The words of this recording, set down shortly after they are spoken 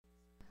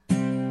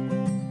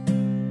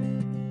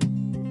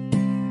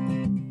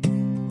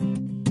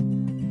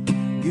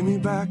Give me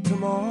back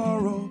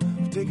tomorrow,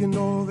 taking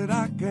all that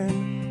I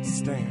can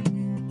stand.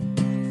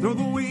 Throw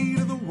the weight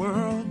of the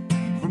world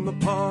from the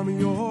palm of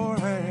your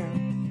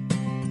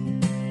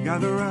hand.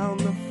 Gather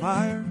round the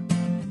fire,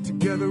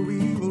 together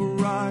we will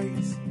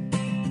rise.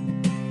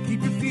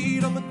 Keep your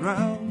feet on the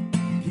ground,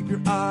 keep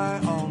your eye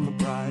on the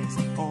prize.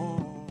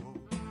 Oh.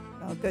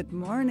 Well, good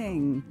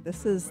morning.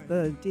 This is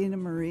the Dina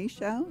Marie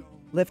Show.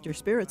 Lift your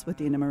spirits with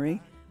Dina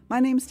Marie. My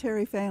name's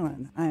Terry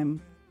Phelan.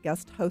 I'm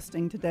guest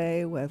hosting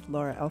today with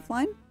Laura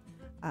Elfline.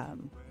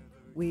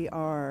 We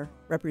are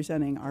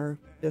representing our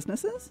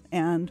businesses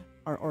and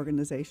our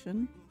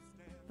organization,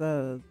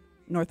 the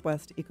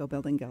Northwest Eco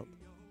Building Guild.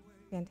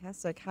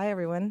 Fantastic. Hi,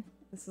 everyone.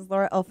 This is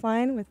Laura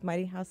Elfline with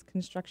Mighty House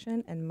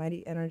Construction and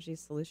Mighty Energy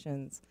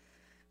Solutions.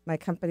 My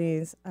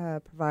companies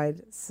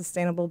provide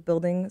sustainable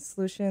building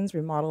solutions,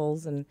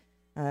 remodels, and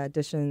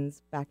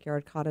additions,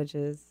 backyard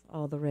cottages,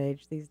 all the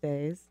rage these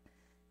days.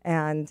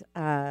 And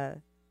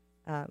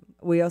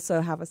we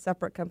also have a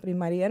separate company,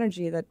 Mighty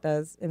Energy, that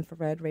does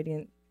infrared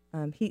radiant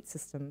heat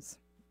systems.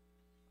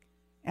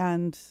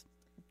 And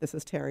this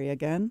is Terry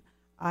again.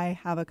 I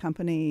have a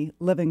company,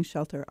 Living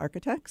Shelter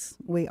Architects.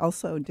 We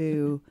also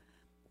do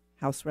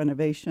house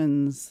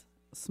renovations,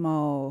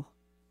 small,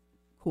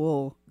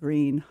 cool,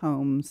 green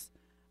homes,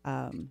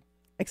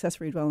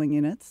 accessory dwelling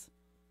units.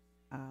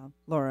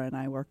 Laura and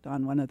I worked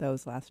on one of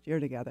those last year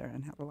together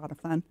and had a lot of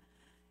fun.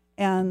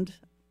 And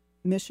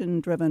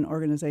mission-driven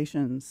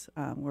organizations.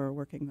 We're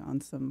working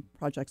on some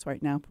projects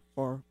right now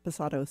for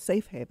Passato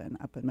Safe Haven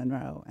up in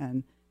Monroe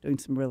and doing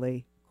some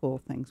really cool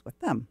things with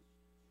them.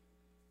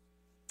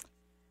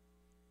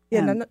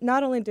 Yeah,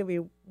 not only did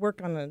we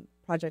work on a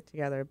project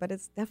together, but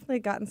it's definitely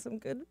gotten some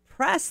good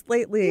press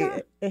lately.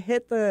 Yeah. It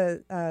hit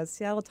the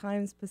Seattle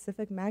Times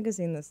Pacific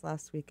Magazine this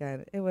last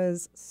weekend. It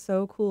was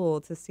so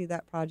cool to see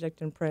that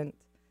project in print.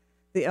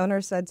 The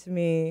owner said to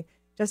me,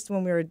 just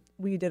when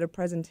we did a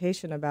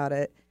presentation about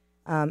it,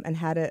 and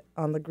had it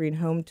on the Green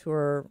Home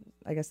Tour,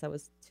 I guess that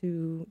was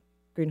 2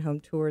 Green Home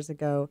Tours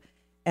ago,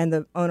 and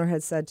the owner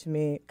had said to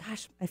me,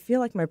 gosh, I feel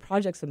like my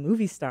project's a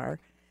movie star.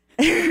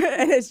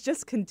 And it's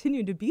just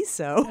continued to be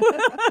so.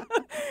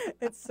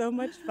 It's so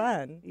much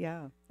fun.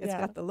 Yeah, it's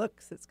got the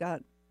looks. It's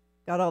got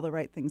all the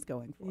right things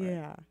going for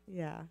it.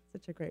 Yeah.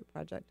 Such a great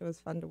project. It was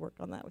fun to work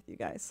on that with you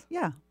guys.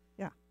 Yeah.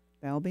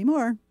 There'll be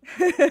more.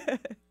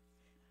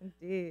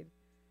 Indeed.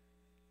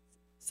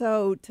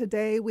 So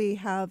today we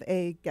have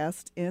a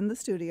guest in the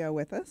studio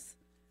with us,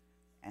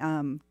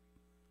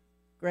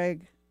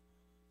 Greg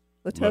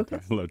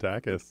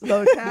Lotakis.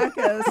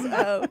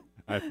 Oh,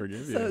 I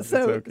forgive you.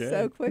 So okay.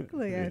 so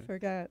quickly, Yeah. I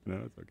forgot.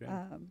 No, it's okay.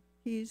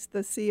 He's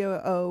the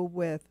COO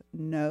with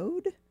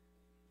Node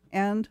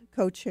and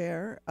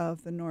co-chair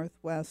of the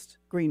Northwest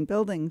Green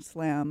Building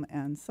Slam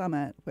and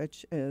Summit,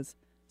 which is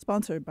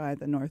sponsored by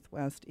the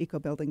Northwest Eco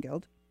Building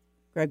Guild.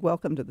 Greg,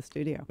 welcome to the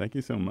studio. Thank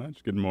you so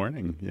much. Good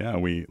morning. Yeah,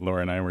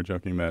 Laura and I were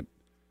joking that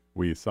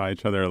we saw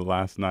each other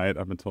last night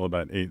up until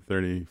about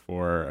 8:30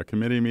 for a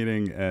committee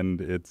meeting, and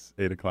it's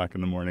 8 o'clock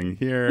in the morning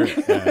here,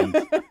 and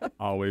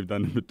all we've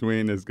done in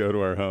between is go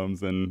to our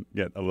homes and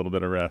get a little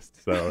bit of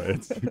rest. So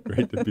it's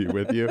great to be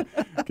with you,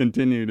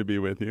 continue to be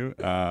with you,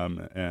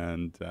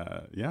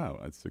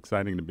 it's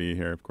exciting to be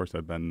here. Of course,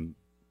 I've been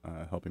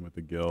helping with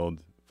the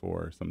Guild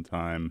for some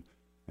time,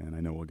 and I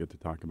know we'll get to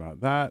talk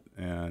about that,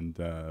 and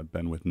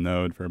been with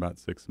Node for about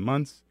 6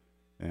 months.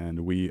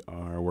 And we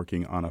are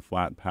working on a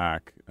flat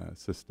pack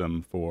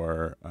system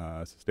for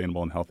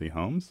sustainable and healthy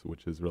homes,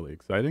 which is really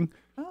exciting.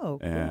 Oh,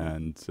 cool.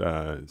 And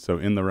so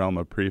in the realm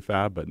of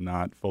prefab, but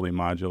not fully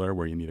modular,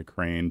 where you need a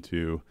crane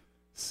to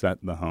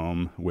set the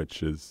home,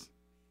 which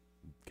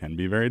can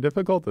be very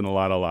difficult in a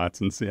lot of lots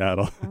in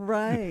Seattle.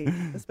 Right,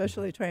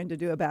 especially trying to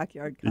do a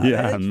backyard cottage.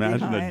 Yeah,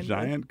 imagine a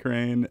giant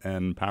crane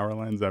and power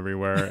lines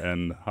everywhere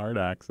and hard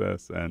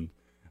access. And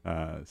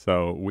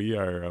so we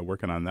are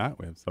working on that.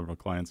 We have several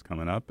clients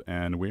coming up,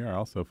 and we are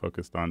also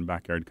focused on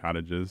backyard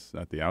cottages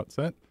at the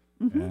outset,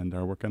 and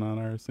are working on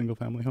our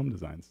single-family home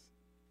designs.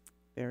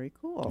 Very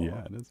cool.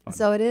 Yeah, it is fun.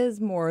 So it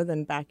is more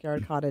than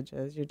backyard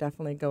cottages. You're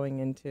definitely going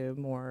into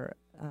more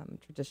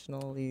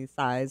traditionally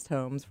sized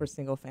homes for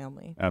single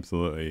family.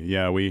 Absolutely.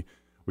 Yeah, we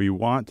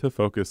want to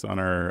focus on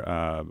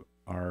our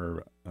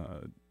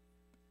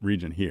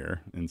region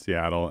here in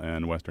Seattle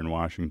and Western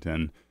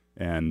Washington,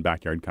 and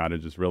backyard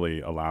cottages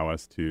really allow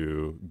us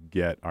to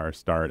get our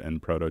start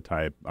and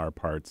prototype our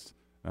parts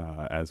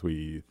as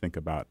we think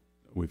about.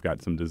 We've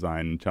got some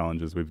design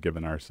challenges we've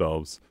given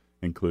ourselves,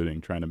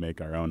 including trying to make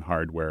our own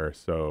hardware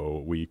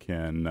so we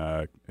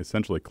can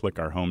essentially click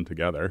our home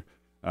together,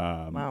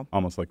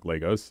 almost like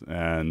Legos,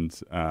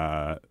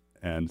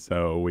 and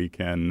so we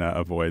can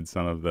avoid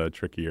some of the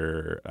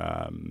trickier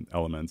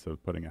elements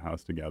of putting a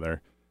house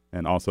together,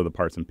 and also the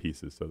parts and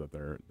pieces so that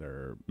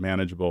they're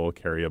manageable,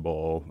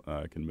 carryable,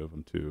 can move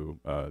them to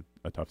a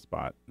tough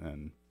spot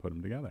and put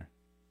them together.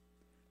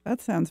 That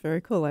sounds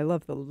very cool. I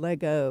love the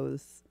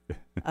Legos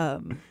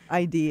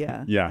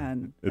idea. Yeah.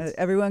 And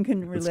everyone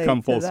can relate to that. It's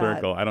come full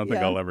circle. I don't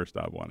think I'll ever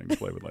stop wanting to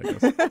play with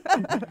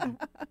Legos.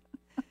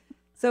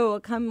 So it'll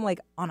come like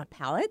on a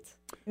pallet?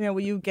 Will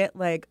you get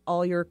like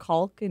all your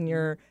caulk and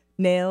your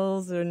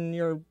nails and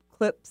your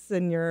clips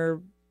and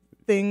your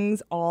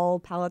things all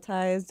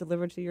palletized,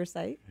 delivered to your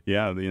site?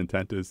 Yeah, the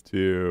intent is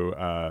to,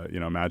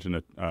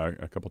 imagine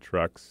a couple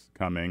trucks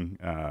coming.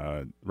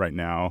 Right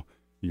now,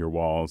 your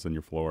walls and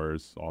your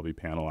floors all be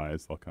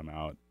panelized. They'll come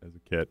out as a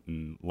kit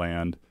and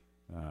land.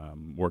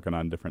 Working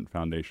on different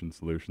foundation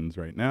solutions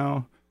right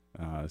now.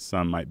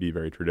 Some might be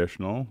very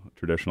traditional.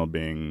 Traditional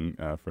being,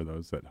 for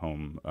those at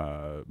home,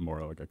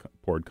 more like a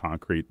poured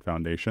concrete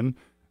foundation.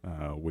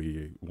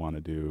 We want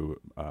to do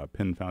a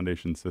pin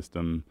foundation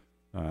system,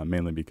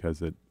 mainly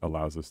because it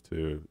allows us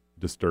to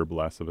disturb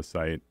less of a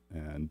site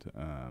and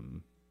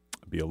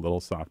be a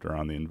little softer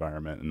on the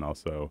environment, and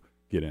also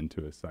get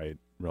into a site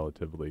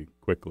relatively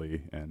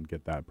quickly and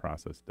get that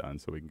process done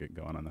so we can get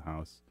going on the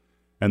house.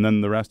 And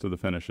then the rest of the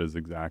finish is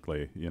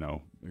exactly,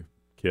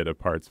 kit of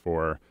parts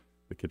for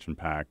the kitchen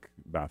pack,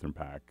 bathroom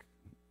pack,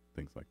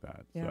 things like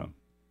that. Yeah. So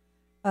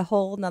A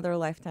whole nother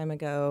lifetime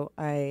ago,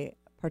 I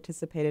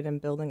participated in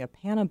building a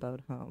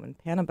Panabode home, and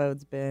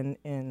Panabode's been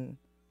in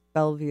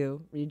Bellevue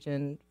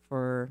region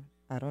for,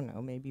 I don't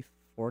know, maybe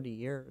 40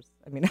 years.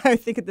 I mean, I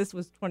think this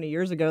was 20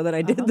 years ago that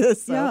I did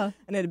this, and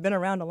it had been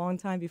around a long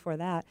time before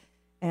that.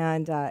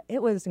 And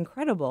it was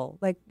incredible,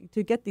 like,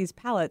 to get these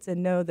pallets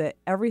and know that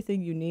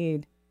everything you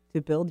need to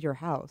build your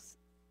house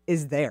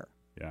is there.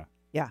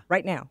 Yeah.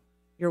 Right now.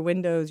 Your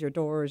windows, your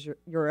doors,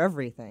 your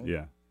everything.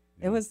 Yeah.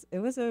 It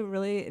was a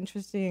really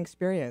interesting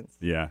experience.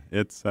 Yeah.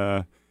 It's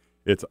a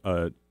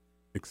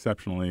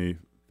exceptionally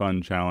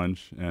fun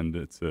challenge, and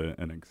it's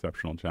an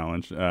exceptional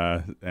challenge.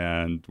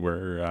 And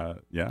we're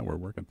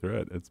working through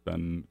it. It's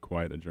been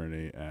quite a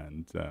journey,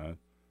 and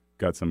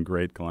got some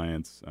great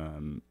clients.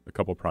 A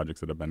couple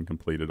projects that have been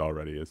completed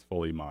already is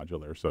fully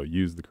modular, so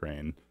use the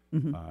crane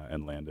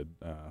and landed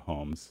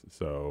homes.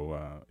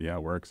 So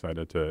we're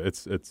excited to.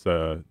 It's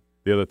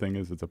the other thing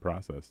is it's a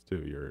process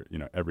too.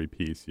 Every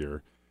piece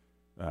you're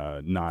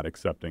not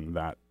accepting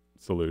that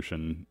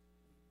solution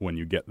when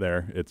you get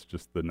there. It's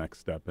just the next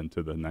step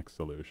into the next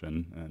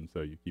solution, and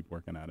so you keep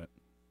working at it.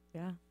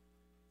 Yeah,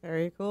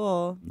 very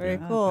cool. Very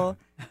Yeah. cool.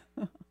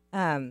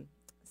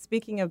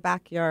 Speaking of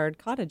backyard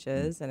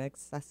cottages and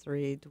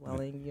accessory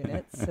dwelling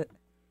units,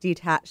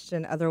 detached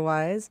and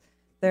otherwise,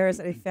 there's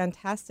a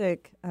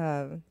fantastic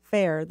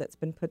fair that's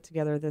been put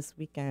together this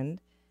weekend.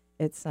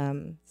 It's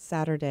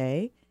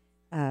Saturday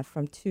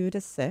from 2 to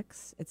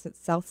 6. It's at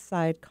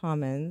Southside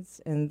Commons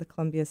in the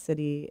Columbia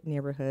City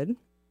neighborhood.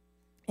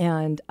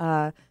 And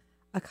a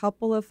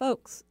couple of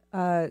folks,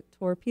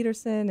 Tor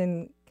Peterson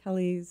and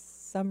Kelly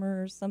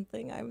Summers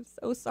something. I'm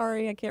so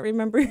sorry. I can't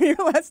remember your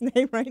last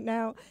name right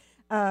now.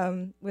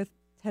 With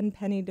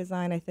Tenpenny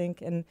Design, I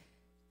think, and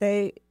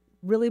they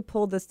really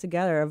pulled this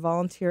together, a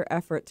volunteer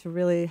effort to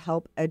really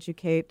help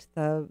educate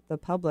the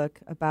public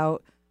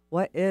about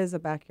what is a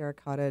backyard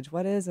cottage,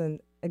 what is an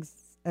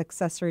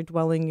accessory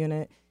dwelling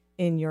unit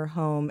in your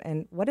home,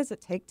 and what does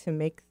it take to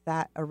make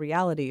that a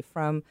reality,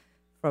 from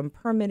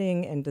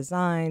permitting and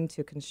design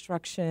to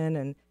construction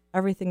and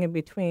everything in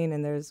between.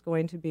 And there's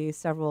going to be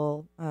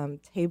several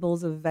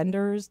tables of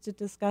vendors to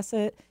discuss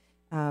it,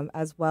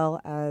 as well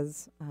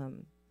as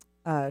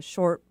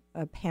short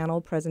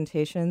panel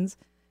presentations.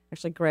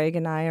 Actually, Greg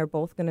and I are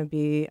both going to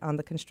be on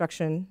the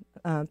construction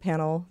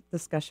panel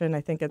discussion.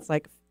 I think it's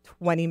like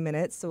 20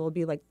 minutes, so it'll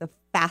be like the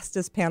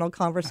fastest panel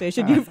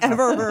conversation you've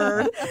ever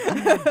heard.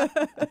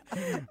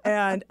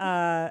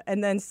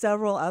 And then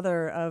several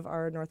other of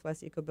our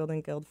Northwest Eco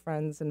Building Guild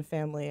friends and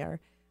family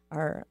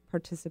are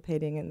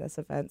participating in this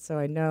event. So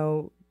I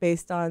know,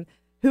 based on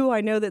who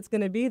I know that's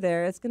going to be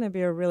there, it's going to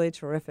be a really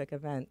terrific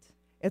event.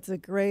 It's a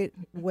great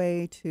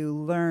way to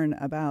learn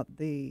about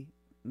the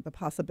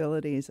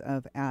possibilities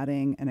of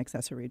adding an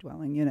accessory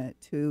dwelling unit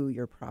to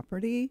your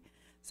property.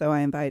 So I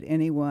invite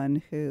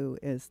anyone who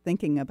is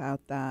thinking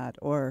about that,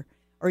 or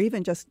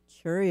even just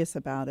curious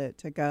about it,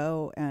 to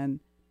go and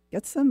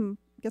get some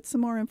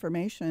more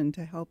information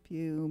to help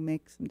you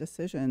make some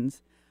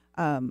decisions.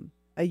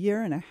 A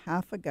year and a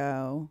half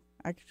ago,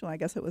 actually, I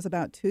guess it was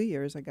about 2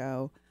 years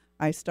ago,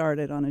 I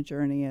started on a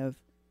journey of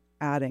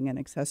adding an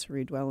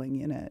accessory dwelling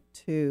unit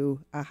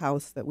to a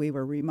house that we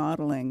were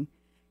remodeling.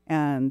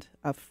 And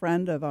a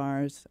friend of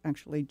ours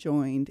actually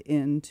joined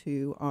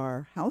into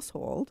our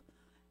household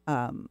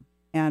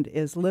and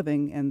is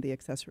living in the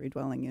accessory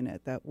dwelling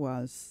unit that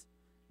was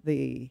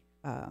the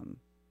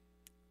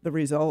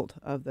result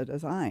of the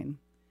design.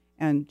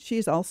 And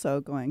she's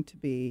also going to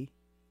be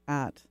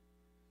at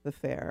the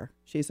fair.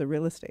 She's a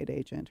real estate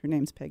agent. Her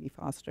name's Peggy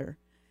Foster,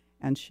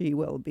 and she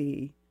will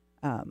be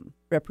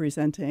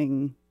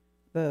representing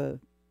the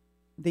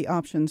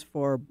options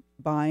for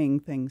buying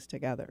things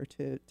together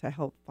to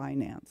help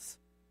finance.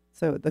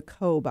 So the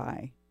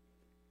co-buy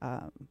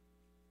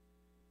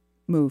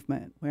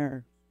movement,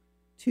 where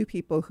two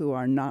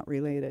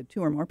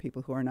or more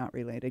people who are not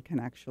related can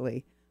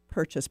actually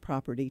purchase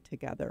property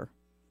together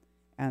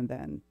and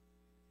then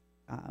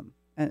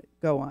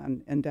go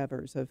on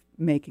endeavors of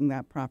making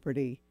that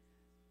property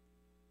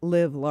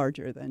live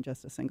larger than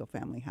just a single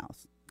family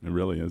house. It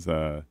really is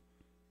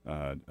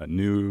a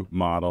new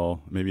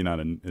model. Maybe not.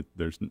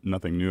 There's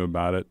nothing new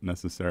about it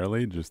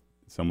necessarily. Just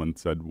someone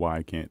said,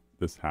 "Why can't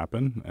this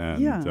happen?"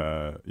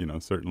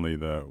 And certainly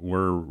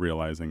we're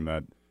realizing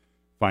that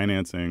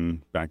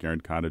financing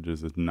backyard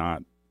cottages is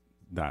not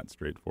that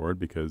straightforward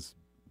because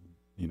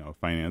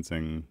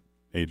financing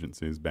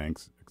agencies,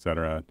 banks,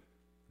 etc.,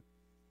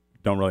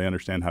 don't really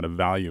understand how to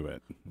value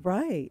it.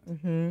 Right.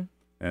 Mm-hmm.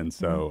 And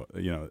so,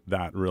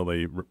 that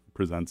really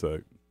presents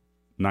a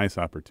nice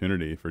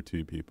opportunity for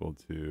two people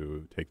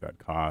to take that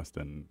cost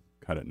and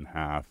cut it in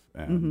half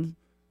and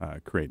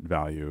create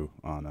value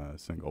on a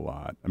single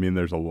lot. I mean,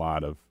 there's a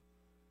lot of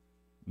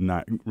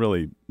not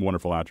really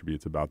wonderful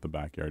attributes about the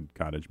backyard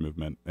cottage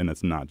movement, and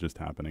it's not just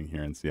happening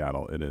here in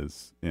Seattle. It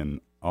is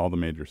in all the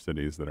major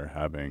cities that are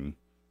having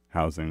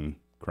housing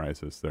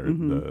crisis.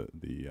 The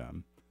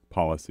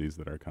policies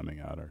that are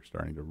coming out are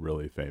starting to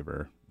really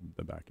favor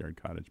the backyard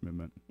cottage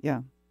movement.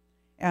 Yeah.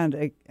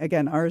 And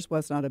again, ours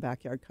was not a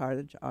backyard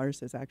cottage.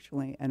 Ours is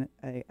actually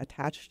a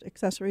attached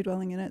accessory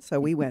dwelling unit. So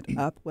we went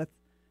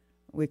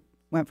we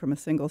went from a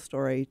single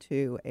story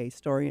to a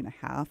story and a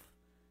half.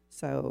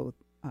 So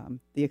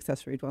the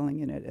accessory dwelling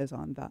unit is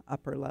on the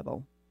upper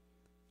level.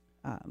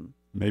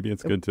 Maybe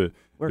it's good to,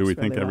 do we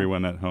think really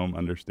everyone at home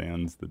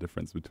understands the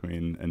difference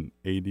between an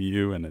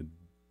ADU and a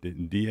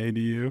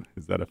DADU?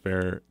 Is that a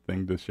fair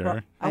thing to share?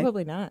 Well,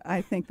 probably not.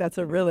 I think that's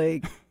a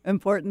really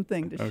important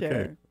thing to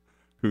share.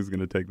 Who's going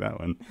to take that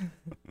one?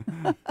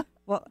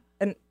 Well,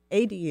 an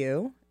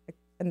ADU,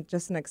 and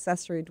just an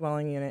accessory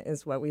dwelling unit,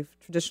 is what we've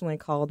traditionally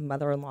called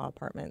mother-in-law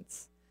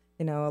apartments.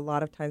 A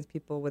lot of times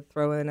people would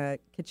throw in a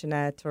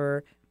kitchenette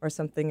or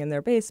something in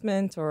their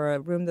basement or a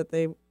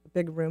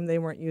big room they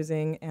weren't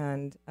using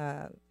and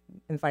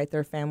invite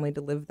their family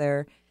to live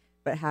there,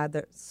 but had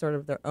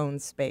their own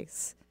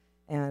space.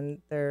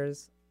 And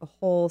there's a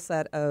whole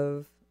set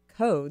of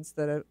codes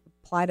that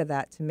apply to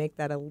that to make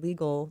that a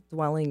legal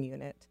dwelling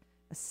unit,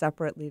 a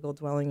separate legal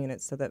dwelling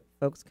unit, so that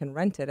folks can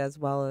rent it as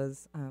well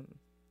as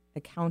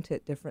account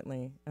it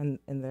differently in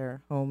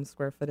their home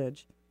square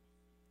footage.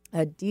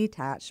 A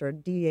detached or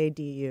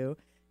DADU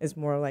is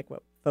more like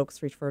what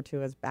folks refer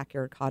to as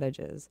backyard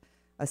cottages,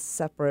 a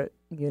separate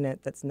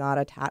unit that's not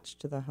attached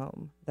to the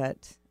home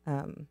that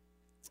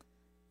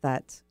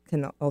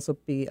can also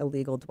be a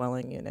legal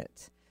dwelling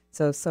unit.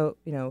 So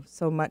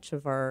much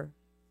of our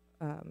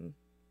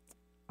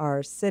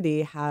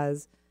city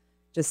has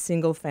just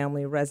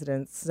single-family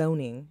residence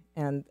zoning,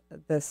 and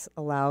this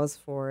allows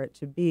for it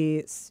to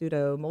be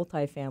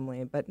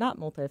pseudo-multifamily, but not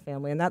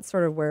multifamily, and that's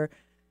sort of where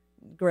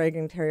Greg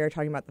and Terry are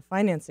talking about the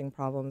financing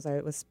problems. I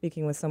was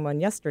speaking with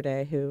someone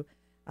yesterday who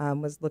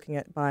was looking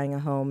at buying a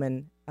home,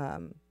 and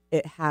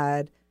it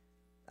had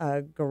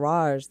a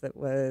garage that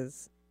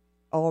was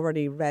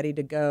already ready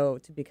to go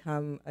to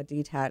become a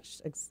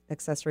detached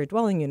accessory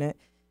dwelling unit,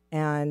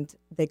 and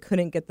they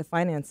couldn't get the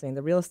financing.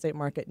 The real estate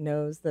market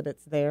knows that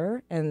it's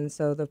there, and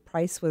so the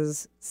price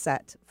was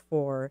set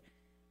for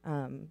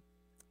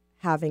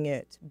having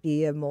it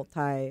be a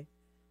multi-dwelling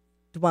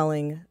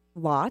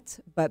lot,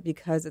 but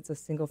because it's a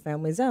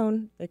single-family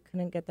zone, they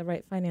couldn't get the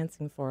right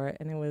financing for it,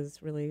 and it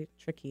was really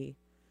tricky.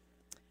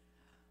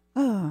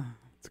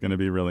 It's going to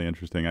be really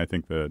interesting. I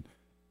think that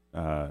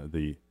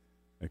the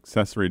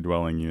accessory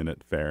dwelling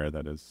unit fair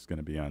that is going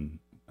to be on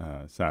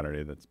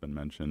Saturday that's been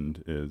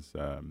mentioned is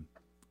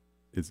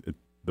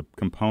the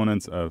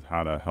components of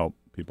how to help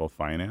people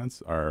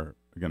finance are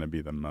going to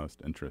be the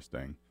most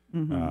interesting.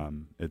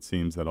 It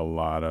seems that a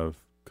lot of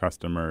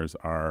customers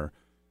are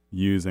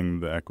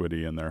using the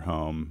equity in their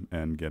home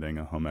and getting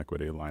a home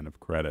equity line of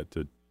credit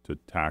to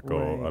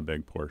tackle a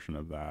big portion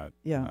of that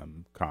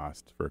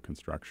cost for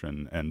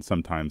construction. And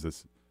sometimes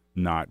it's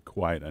not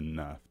quite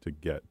enough to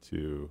get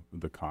to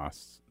the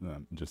costs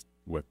just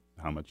with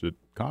how much it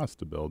costs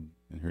to build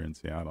here in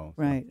Seattle.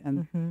 So. Right,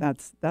 and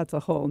that's a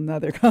whole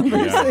nother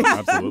conversation.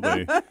 Yeah,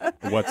 absolutely.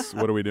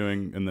 What are we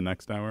doing in the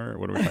next hour?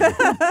 What are we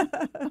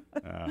talking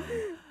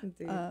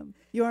about?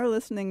 You are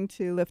listening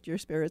to Lift Your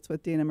Spirits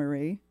with Dina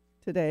Marie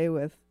today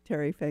with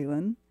Terry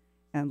Phelan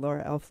and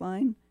Laura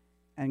Elfline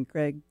and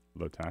Greg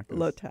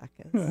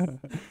Lotakis.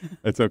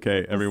 It's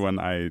okay, everyone.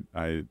 I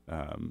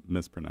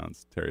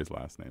mispronounced Terry's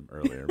last name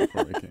earlier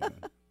before we came in.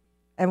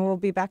 And we'll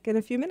be back in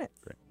a few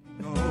minutes. Great.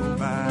 Go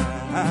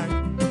back,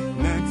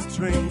 next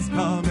train's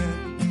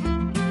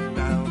coming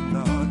down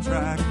the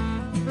track.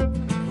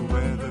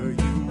 Whether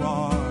you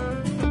are,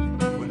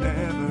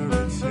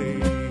 whatever it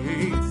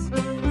takes,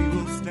 we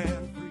will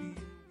stand free.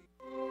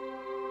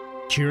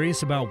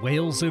 Curious about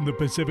whales in the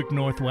Pacific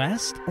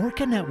Northwest?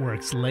 Orca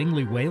Network's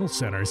Langley Whale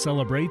Center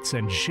celebrates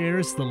and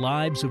shares the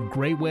lives of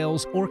gray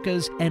whales,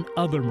 orcas, and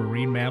other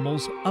marine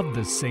mammals of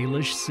the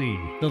Salish Sea.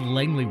 The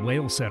Langley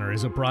Whale Center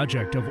is a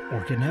project of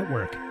Orca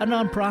Network, a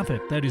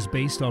nonprofit that is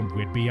based on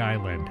Whidbey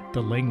Island.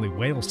 The Langley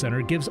Whale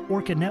Center gives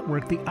Orca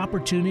Network the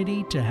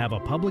opportunity to have a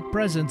public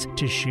presence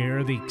to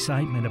share the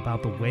excitement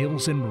about the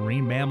whales and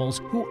marine mammals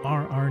who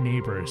are our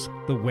neighbors.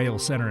 The Whale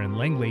Center in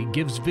Langley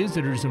gives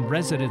visitors and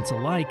residents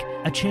alike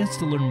a chance to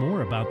to learn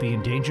more about the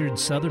endangered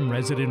southern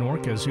resident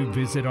orcas who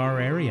visit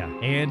our area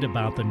and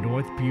about the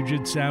North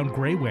Puget Sound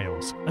gray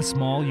whales, a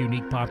small,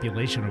 unique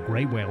population of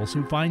gray whales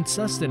who find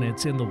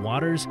sustenance in the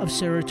waters of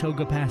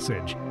Saratoga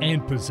Passage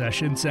and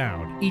Possession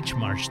Sound each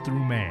March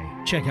through May.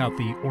 Check out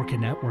the Orca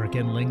Network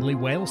and Langley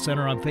Whale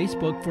Center on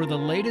Facebook for the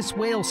latest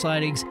whale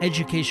sightings,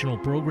 educational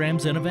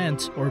programs, and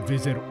events, or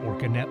visit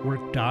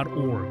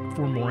orcanetwork.org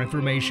for more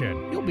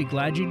information. You'll be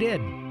glad you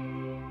did.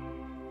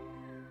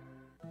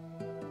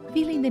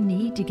 Feeling the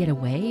need to get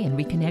away and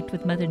reconnect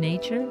with Mother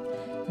Nature?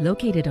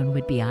 Located on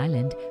Whidbey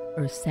Island,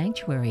 Earth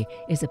Sanctuary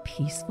is a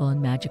peaceful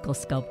and magical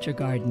sculpture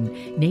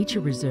garden,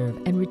 nature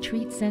reserve, and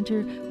retreat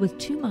center with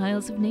 2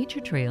 miles of nature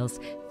trails,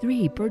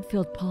 3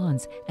 bird-filled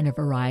ponds, and a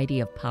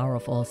variety of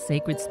powerful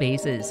sacred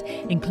spaces,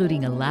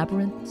 including a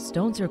labyrinth,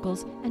 stone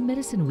circles, and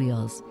medicine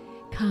wheels.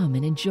 Come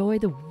and enjoy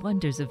the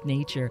wonders of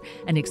nature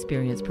and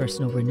experience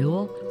personal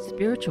renewal,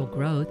 spiritual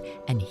growth,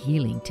 and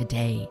healing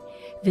today.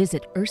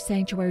 Visit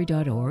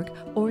earthsanctuary.org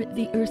or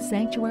the Earth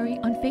Sanctuary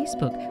on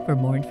Facebook for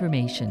more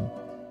information.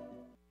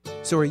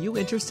 So are you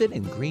interested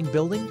in green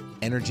building,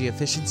 energy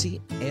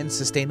efficiency, and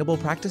sustainable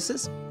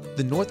practices?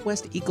 The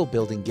Northwest Eco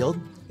Building Guild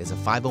is a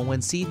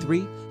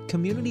 501c3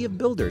 community of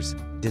builders,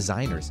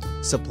 designers,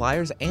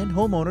 suppliers, and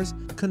homeowners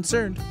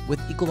concerned with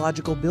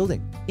ecological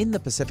building in the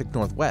Pacific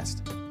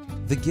Northwest.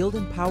 The Guild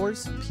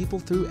empowers people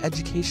through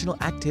educational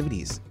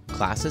activities,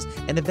 classes,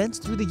 and events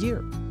through the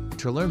year.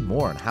 To learn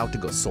more on how to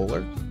go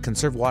solar,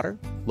 conserve water,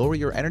 lower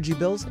your energy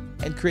bills,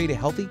 and create a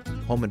healthy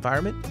home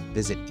environment,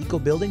 visit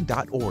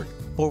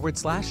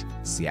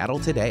ecobuilding.org/Seattle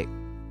Today.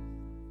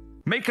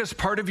 Make us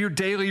part of your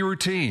daily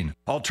routine.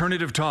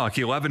 Alternative Talk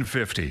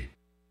 1150.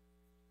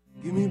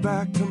 Give me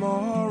back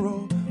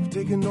tomorrow. I've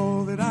taken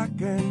all that I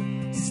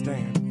can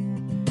stand.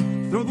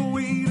 Throw the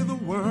weight of the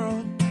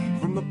world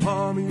from the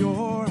palm of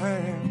your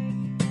hand.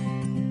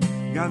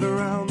 Gather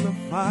round the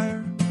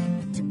fire,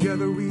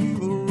 together we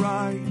will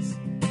rise.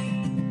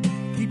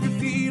 Keep your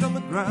feet on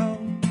the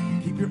ground,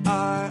 keep your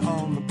eye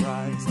on the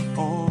prize.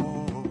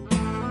 Oh,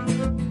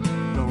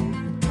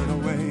 don't turn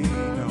away,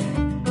 no,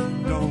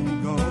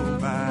 don't go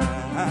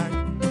back.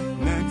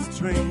 Next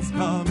train's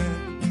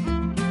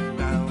coming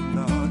down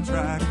the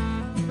track.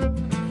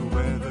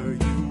 Whether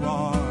you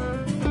are,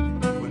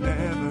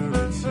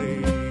 whatever it takes,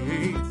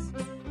 we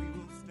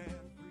will stand free.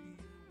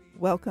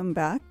 Welcome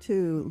back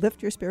to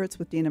Lift Your Spirits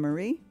with Dina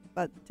Marie,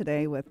 but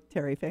today with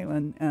Terry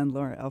Phelan and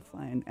Laura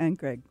Elfline and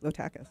Greg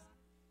Lotakis.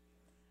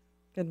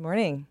 Good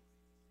morning.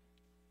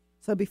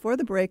 So before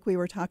the break, we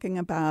were talking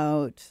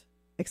about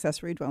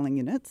accessory dwelling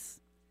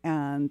units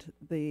and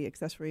the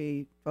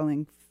accessory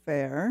dwelling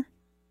fair,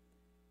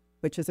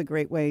 which is a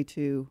great way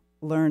to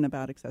learn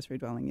about accessory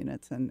dwelling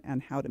units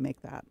and how to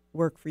make that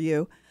work for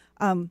you.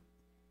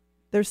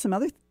 There's some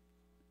other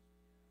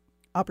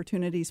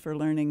opportunities for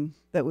learning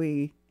that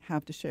we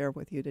have to share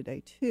with you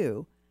today,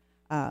 too.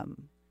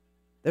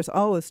 There's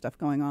always stuff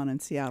going on in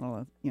Seattle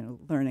of,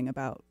 learning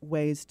about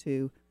ways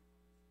to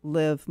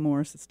live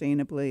more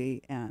sustainably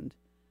and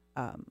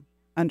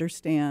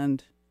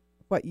understand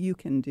what you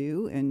can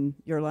do in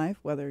your life,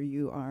 whether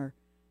you are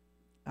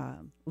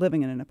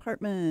living in an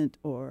apartment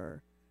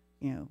or,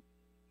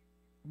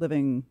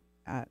 living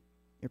at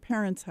your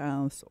parents'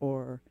 house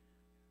or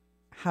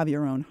have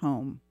your own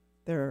home.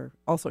 There are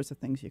all sorts of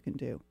things you can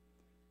do.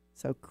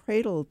 So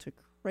cradle to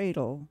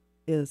cradle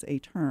is a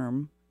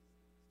term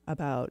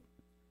about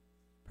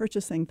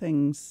purchasing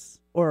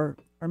things or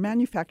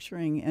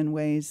manufacturing in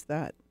ways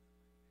that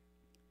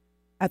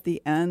at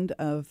the end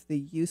of the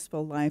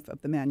useful life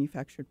of the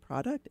manufactured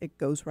product, it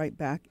goes right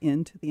back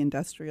into the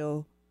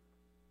industrial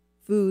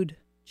food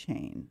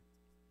chain.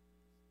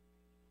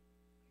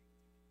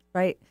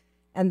 Right.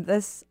 And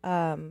this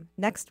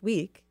next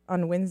week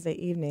on Wednesday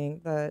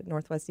evening, the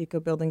Northwest Eco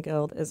Building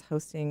Guild is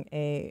hosting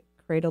a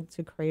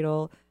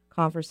cradle-to-cradle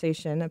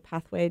conversation, a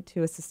pathway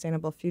to a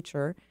sustainable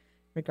future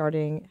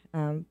regarding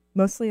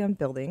mostly on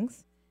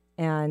buildings.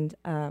 And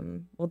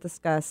we'll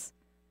discuss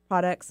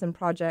products and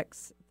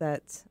projects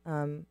that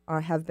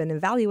have been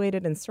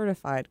evaluated and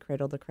certified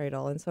cradle to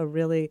cradle. And so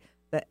really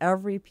that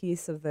every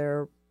piece of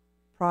their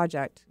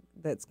project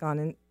that's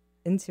gone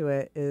into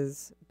it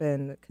is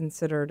been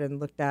considered and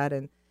looked at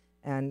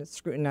and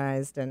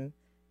scrutinized and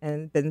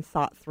been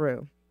thought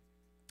through.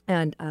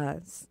 And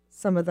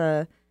some of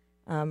the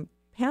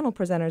panel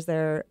presenters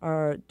there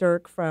are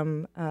Dirk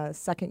from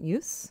Second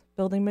Use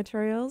Building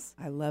Materials.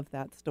 I love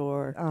that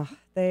store. Oh,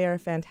 they are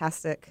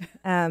fantastic.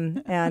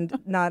 And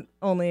not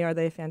only are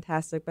they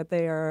fantastic, but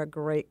they are a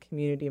great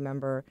community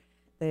member.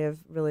 They have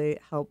really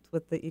helped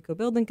with the Eco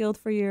Building Guild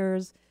for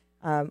years.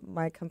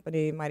 My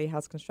company, Mighty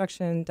House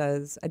Construction,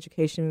 does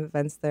education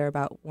events there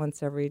about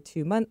once every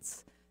 2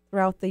 months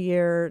throughout the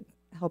year,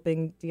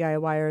 helping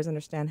DIYers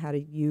understand how to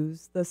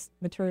use the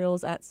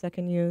materials at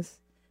second use.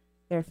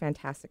 They're a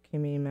fantastic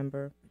community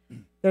member.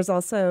 There's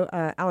also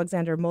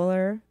Alexander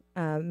Mueller,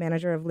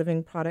 manager of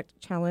Living Product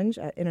Challenge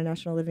at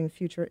International Living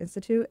Future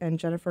Institute, and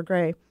Jennifer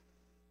Gray,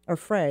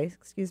 Frey,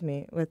 excuse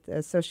me, with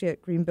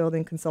Associate Green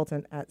Building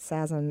Consultant at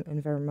Sazon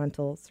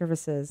Environmental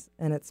Services,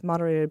 and it's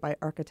moderated by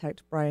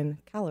architect Brian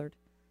Callard.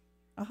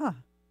 Aha,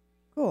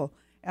 cool.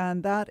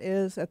 And that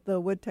is at the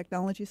Wood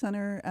Technology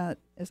Center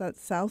is that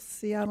South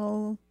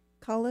Seattle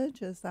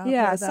College? Is that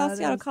Yeah, where South that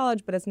Seattle is?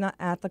 College, but it's not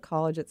at the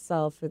college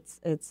itself. It's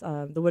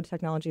the Wood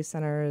Technology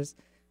Center is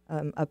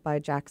up by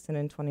Jackson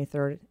and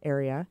 23rd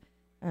area,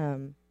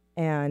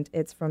 and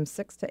it's from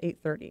 6 to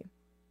 8:30.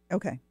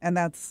 Okay, and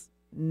that's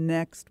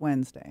next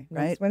Wednesday,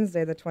 right? Next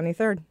Wednesday, the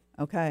 23rd.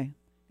 Okay,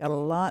 got a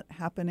lot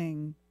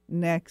happening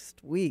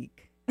next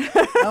week.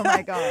 Oh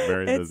my God.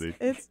 Very busy.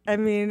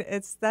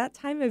 It's that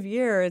time of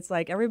year. It's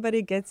like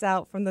everybody gets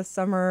out from the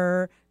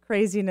summer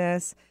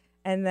craziness,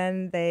 and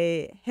then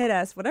they hit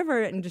us,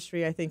 whatever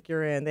industry I think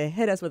you're in, they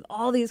hit us with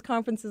all these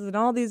conferences and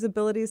all these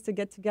abilities to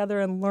get together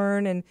and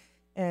learn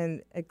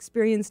and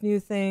experience new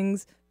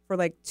things for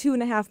like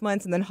 2.5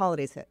 months, and then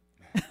holidays hit.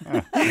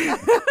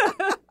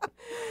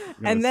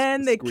 And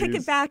then they kick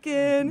it back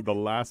in. The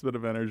last bit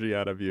of energy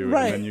out of you,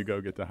 Right. and then you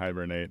go get to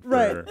hibernate.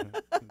 Right. For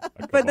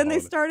But then they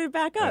started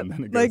back up, And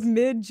then it like goes-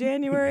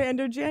 mid-January, end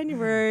of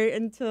January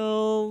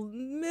until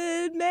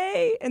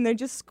mid-May, and they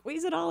just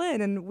squeeze it all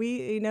in. And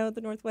we, the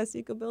Northwest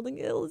Eco Building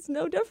is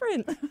no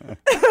different.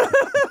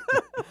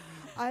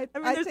 I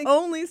there's think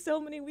only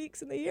so many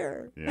weeks in the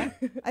year. Yeah.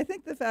 I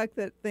think the fact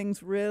that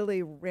things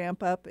really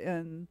ramp up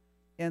in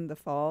the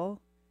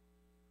fall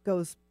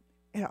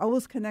it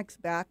always connects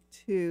back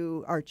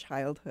to our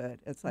childhood.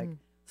 It's like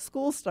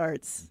school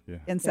starts Yeah.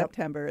 in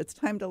September. It's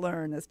time to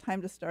learn. It's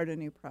time to start a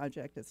new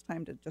project. It's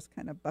time to just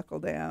kind of buckle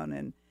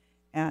down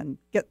and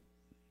get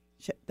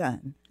shit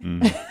done.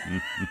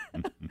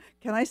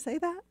 Can I say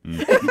that?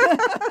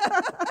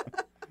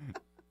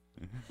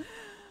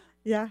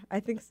 Yeah, I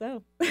think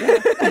so.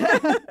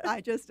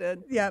 I just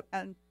did. Yep.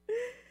 And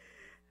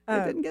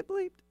it didn't get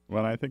bleeped.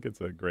 Well, I think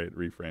it's a great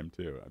reframe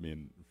too. I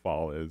mean,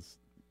 fall is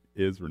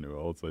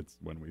renewal. So it's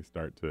when we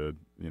start to,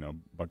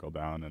 buckle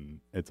down, and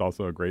it's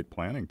also a great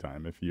planning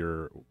time. If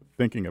you're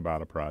thinking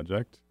about a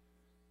project,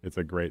 it's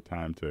a great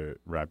time to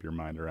wrap your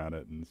mind around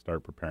it and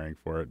start preparing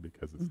for it,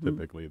 because it's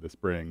typically the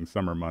spring,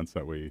 summer months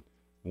that we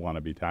want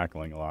to be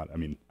tackling a lot. I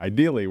mean,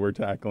 ideally, we're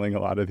tackling a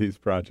lot of these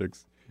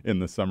projects in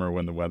the summer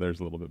when the weather's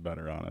a little bit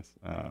better on us.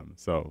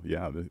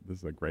 This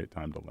is a great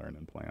time to learn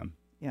and plan.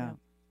 Yeah.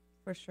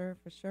 For sure.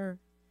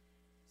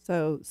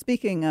 So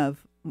speaking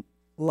of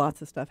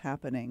lots of stuff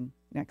happening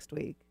next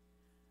week,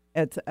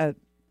 I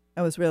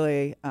was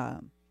really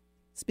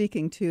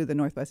speaking to the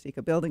Northwest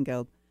Eco Building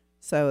Guild.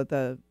 So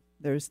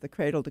there's the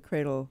Cradle to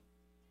Cradle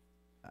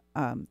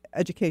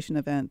education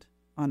event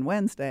on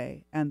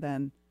Wednesday, and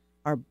then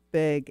our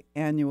big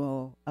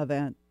annual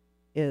event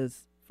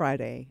is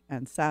Friday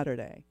and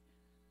Saturday.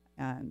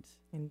 And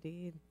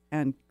Indeed.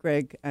 And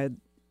Greg, I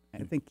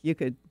think you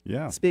could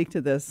speak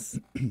to this.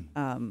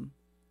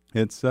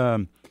 It's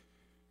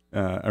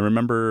I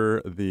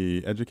remember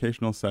the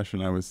educational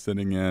session I was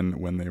sitting in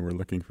when they were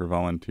looking for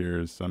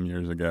volunteers some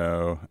years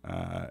ago,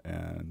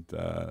 and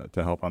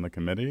to help on the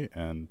committee,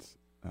 and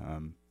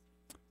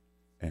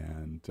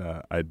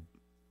I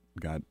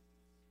got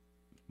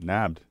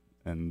nabbed,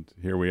 and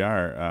here we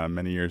are.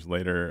 Many years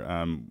later,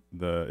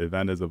 the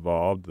event has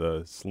evolved.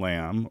 The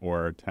SLAM,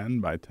 or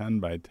 10 by 10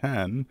 by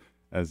 10,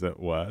 as it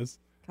was.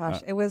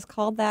 Gosh, it was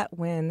called that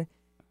when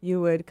you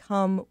would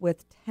come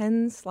with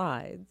 10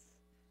 slides,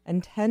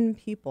 and 10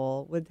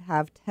 people would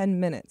have 10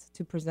 minutes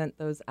to present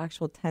those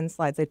actual 10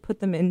 slides. They'd put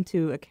them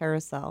into a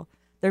carousel.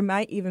 There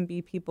might even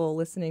be people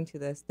listening to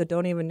this that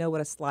don't even know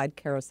what a slide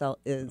carousel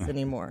is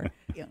anymore.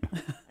 Yeah.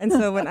 And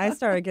so when I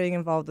started getting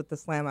involved with the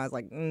SLAM, I was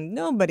like,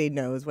 nobody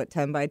knows what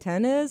 10 by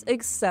 10 is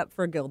except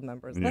for guild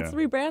members. Let's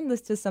rebrand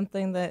this to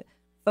something that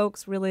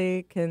folks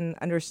really can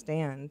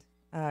understand,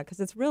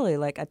 because it's really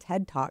like a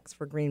TED Talks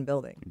for green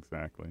building.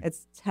 Exactly.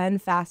 It's 10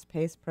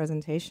 fast-paced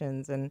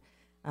presentations, and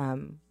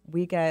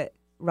we get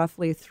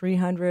roughly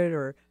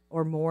 300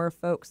 or more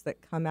folks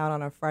that come out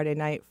on a Friday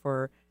night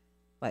for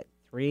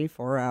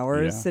 3-4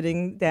 hours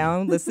sitting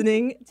down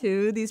listening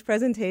to these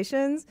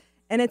presentations,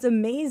 and it's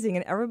amazing,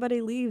 and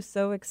everybody leaves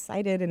so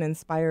excited and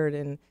inspired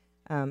and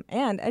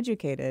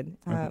educated.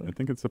 I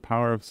think it's the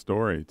power of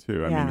story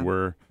too. I mean,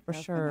 we're for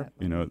sure.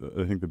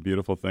 I think the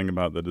beautiful thing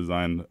about the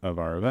design of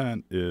our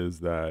event is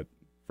that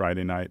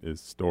Friday night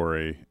is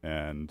story,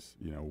 and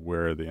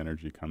where the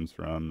energy comes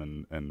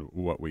from and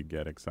what we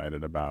get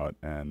excited about,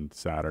 and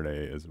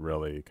Saturday is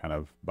really kind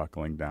of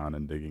buckling down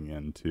and digging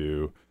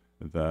into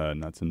the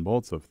nuts and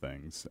bolts of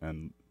things,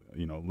 and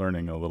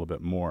learning a little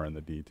bit more in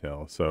the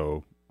detail.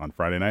 So on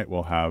Friday night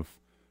we'll have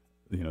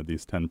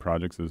these 10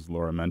 projects, as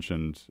Laura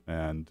mentioned,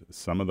 and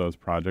some of those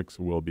projects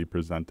will be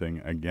presenting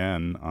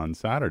again on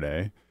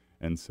Saturday.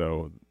 And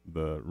so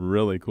the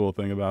really cool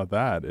thing about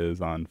that is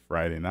on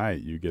Friday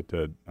night you get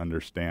to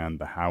understand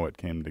the how it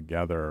came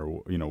together.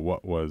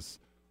 What was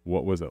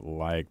it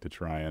like to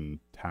try and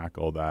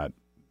tackle that,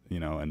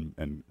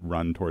 and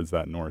run towards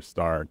that North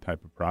Star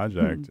type of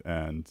project.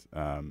 And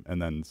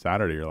then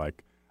Saturday you're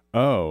like,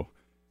 oh,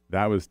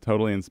 that was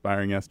totally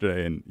inspiring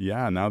yesterday. And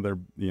now they're,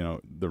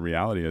 the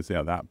reality is,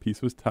 that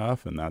piece was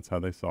tough and that's how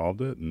they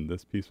solved it. And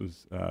this piece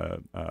was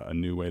a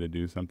new way to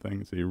do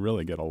something. So you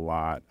really get a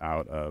lot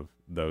out of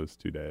those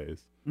 2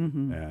 days.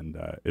 Mm-hmm. And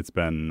it's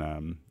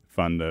been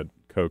fun to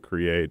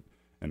co-create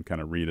and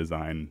kind of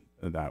redesign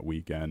that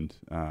weekend,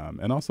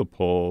 and also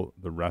pull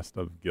the rest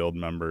of Guild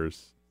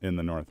members in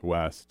the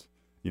Northwest,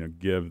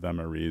 give them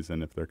a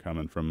reason if they're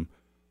coming from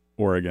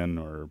Oregon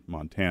or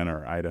Montana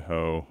or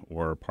Idaho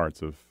or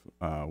parts of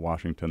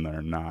Washington that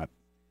are not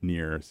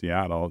near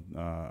Seattle,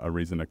 a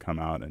reason to come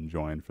out and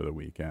join for the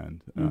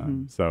weekend.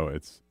 So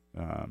it's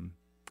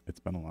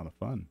been a lot of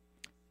fun.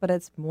 But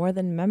it's more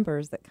than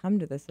members that come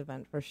to this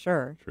event for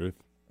sure. Truth.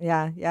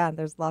 Yeah.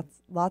 There's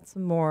lots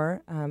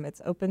more.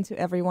 It's open to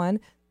everyone.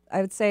 I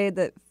would say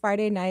that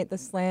Friday night, the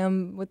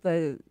slam with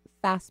the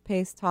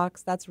fast-paced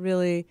talks, that's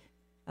really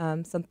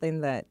something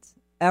that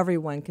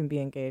everyone can be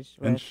engaged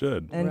with. And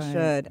should.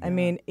 Right. I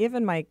mean,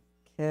 even my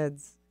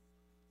kids,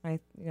 my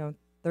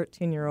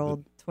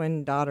 13-year-old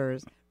twin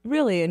daughters,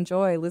 really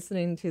enjoy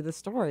listening to the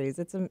stories.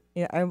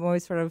 I'm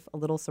always sort of a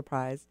little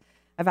surprised.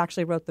 I've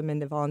actually wrote them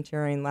into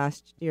volunteering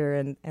last year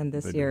and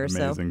this They year. did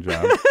an amazing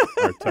job.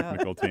 Our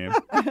technical team.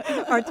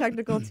 Our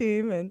technical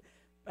team, and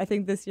I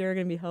think this year we're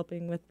going to be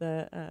helping with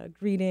the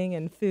greeting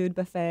and food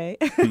buffet.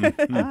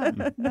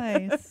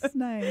 Nice.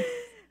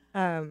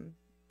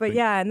 But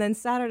yeah, and then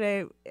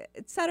Saturday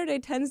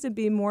tends to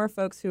be more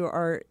folks who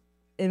are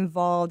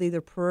involved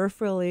either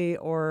peripherally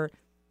or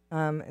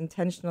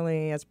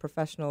intentionally as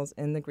professionals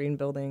in the green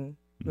building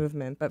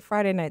movement. But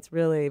Friday night's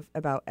really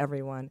about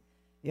everyone.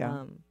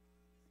 Yeah.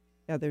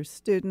 There's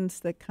students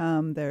that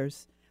come.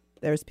 There's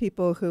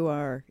people who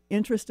are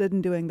interested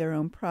in doing their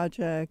own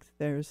project.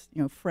 There's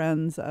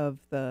friends of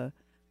the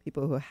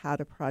people who had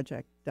a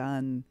project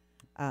done.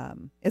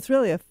 It's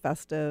really a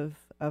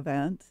festive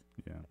event.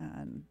 Yeah.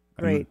 And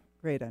great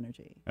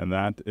energy. And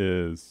that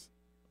is,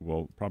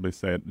 we'll probably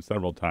say it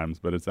several times,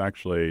 but it's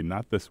actually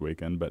not this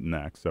weekend, but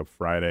next. So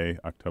Friday,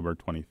 October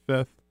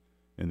 25th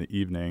in the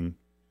evening,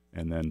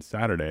 and then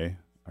Saturday,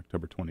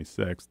 October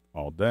 26th,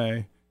 all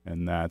day.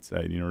 And that's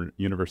at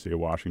University of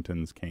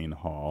Washington's Kane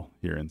Hall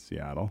here in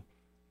Seattle.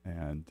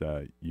 And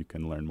you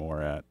can learn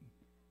more at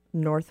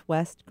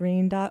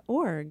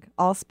northwestgreen.org,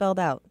 all spelled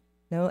out.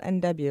 No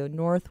NW,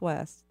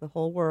 Northwest, the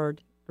whole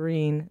word,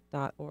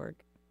 green.org.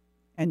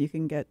 And you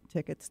can get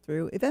tickets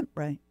through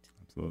Eventbrite.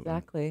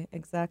 Absolutely.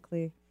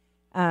 Exactly.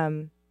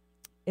 One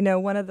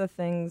of the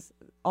things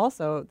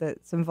also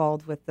that's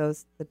involved with the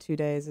 2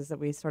 days is that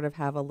we sort of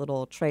have a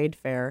little trade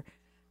fair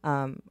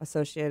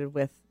associated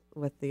with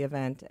the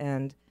event,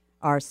 and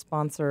our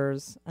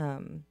sponsors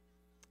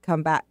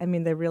come back. I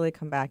mean, they really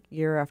come back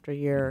year after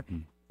year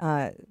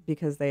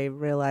because they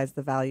realize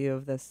the value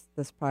of this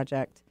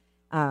project.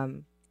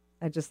 I'd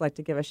just like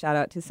to give a shout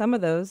out to some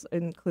of those,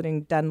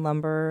 including Dunn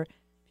Lumber,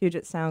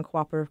 Puget Sound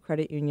Cooperative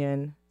Credit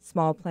Union,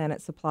 Small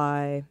Planet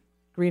Supply,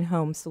 Green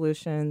Home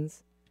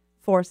Solutions,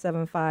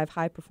 475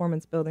 High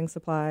Performance Building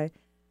Supply,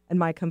 and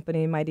my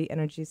company, Mighty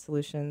Energy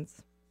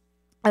Solutions,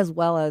 as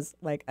well as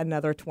like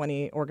another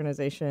 20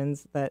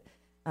 organizations that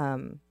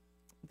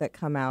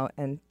come out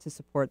and to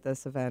support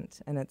this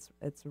event. And it's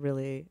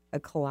really a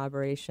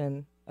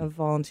collaboration of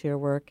volunteer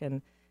work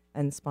and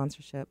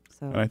sponsorship.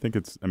 So, and I think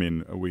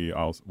we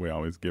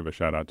always give a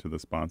shout out to the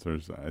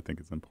sponsors. I think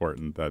it's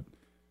important that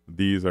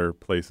these are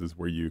places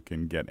where you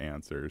can get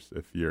answers.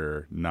 If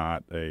you're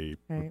not a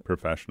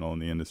professional in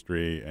the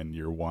industry and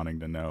you're wanting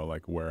to know,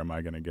 like, where am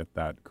I going to get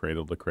that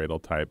cradle-to-cradle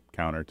type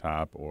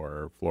countertop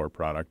or floor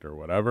product or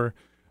whatever,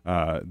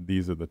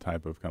 these are the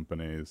type of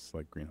companies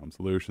like Green Home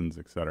Solutions,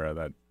 et cetera,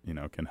 that,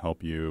 can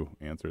help you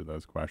answer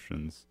those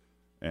questions.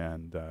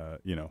 And,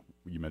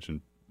 you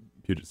mentioned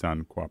Puget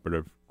Sound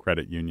Cooperative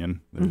Credit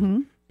Union,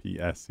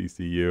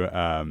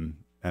 PSCCU,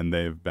 and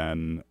they've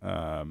been,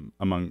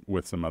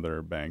 with some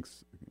other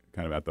banks,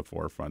 kind of at the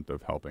forefront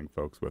of helping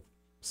folks with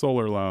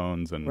solar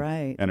loans and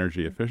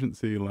energy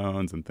efficiency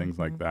loans and things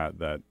like that,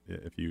 that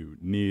if you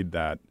need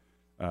that,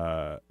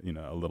 a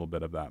little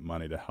bit of that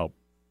money to help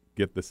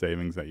get the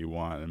savings that you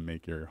want and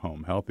make your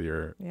home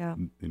healthier,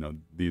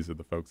 these are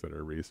the folks that are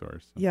a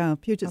resource. So. Yeah,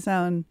 Puget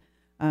Sound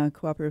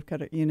Cooperative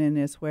Credit Union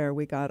is where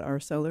we got our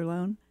solar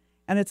loan.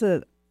 And it's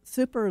a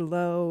super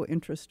low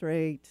interest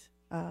rate.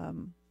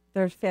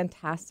 They're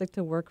fantastic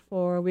to work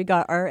for. We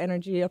got our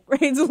energy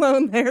upgrades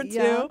loan there,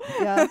 too.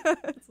 Yeah.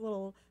 It's a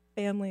little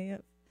family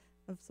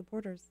of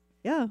supporters.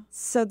 Yeah.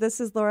 So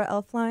this is Laura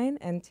Elfline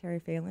and Terry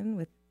Phelan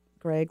with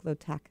Greg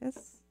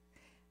Lotakis,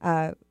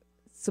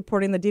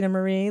 supporting the Dina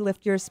Marie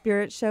Lift Your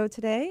Spirit show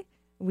today.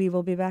 We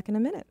will be back in a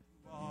minute.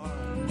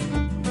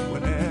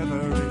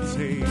 Whatever it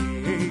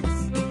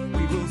takes,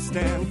 we will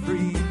stand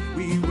free.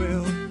 We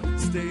will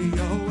stay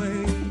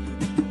away.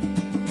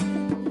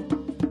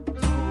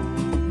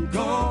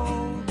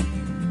 Go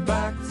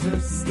back to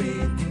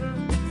sleep.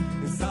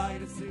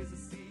 Inside us is a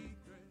secret.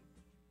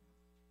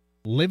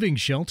 Living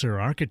Shelter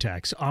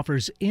Architects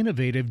offers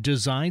innovative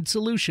design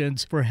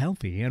solutions for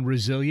healthy and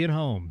resilient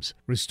homes,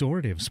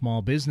 restorative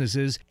small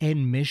businesses,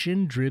 and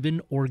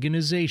mission-driven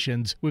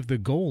organizations with the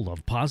goal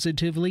of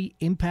positively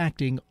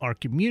impacting our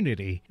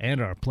community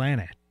and our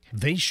planet.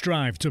 They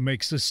strive to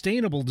make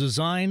sustainable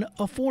design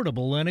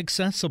affordable and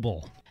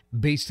accessible.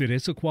 Based in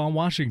Issaquah,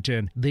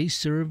 Washington, they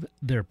serve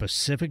their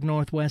Pacific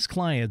Northwest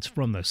clients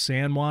from the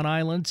San Juan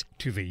Islands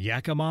to the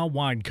Yakima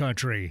wine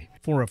country.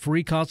 For a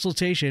free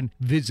consultation,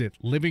 visit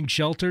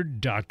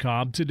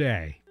livingshelter.com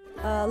today.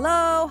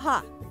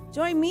 Aloha!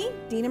 Join me,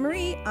 Dina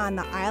Marie, on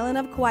the island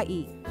of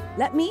Kauai.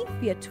 Let me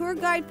be a tour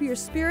guide for your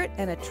spirit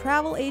and a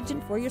travel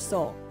agent for your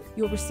soul.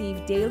 You'll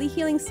receive daily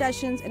healing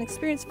sessions and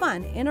experience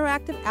fun,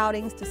 interactive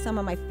outings to some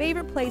of my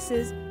favorite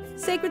places,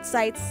 sacred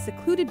sites,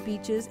 secluded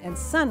beaches, and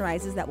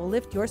sunrises that will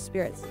lift your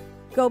spirits.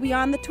 Go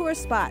beyond the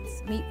tourist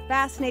spots, meet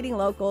fascinating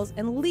locals,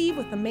 and leave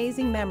with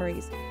amazing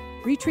memories.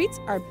 Retreats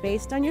are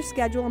based on your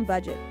schedule and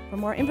budget. For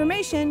more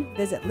information,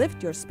 visit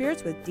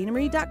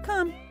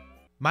liftyourspiritswithdinamarie.com.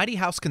 Mighty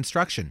House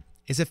Construction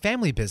is a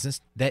family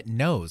business that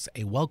knows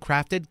a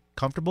well-crafted,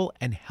 comfortable,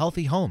 and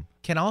healthy home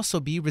can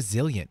also be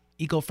resilient,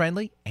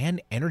 eco-friendly,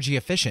 and energy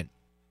efficient.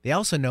 They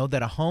also know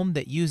that a home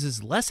that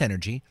uses less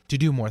energy to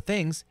do more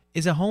things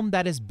is a home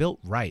that is built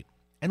right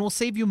and will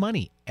save you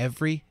money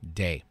every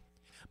day.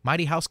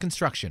 Mighty House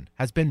Construction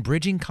has been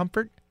bridging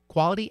comfort,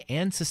 quality,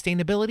 and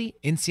sustainability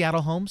in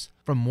Seattle homes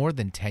for more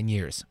than 10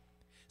 years.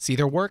 See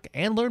their work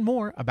and learn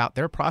more about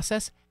their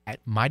process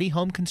at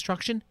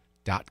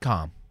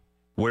mightyhomeconstruction.com.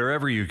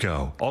 Wherever you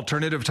go,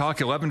 Alternative Talk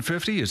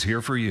 1150 is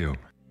here for you.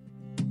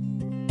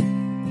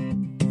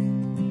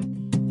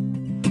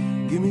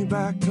 Give me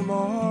back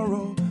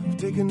tomorrow,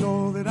 taking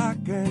all that I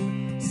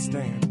can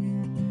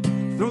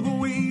stand. Throw the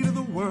weight of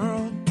the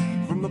world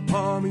from the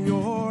palm of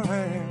your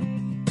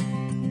hand.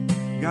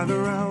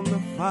 Gather round the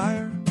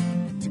fire,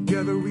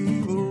 together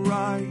we will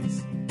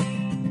rise.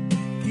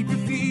 Keep your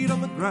feet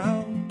on the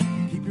ground,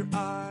 keep your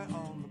eye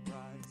on the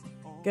prize.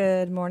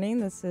 Good morning.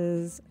 This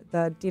is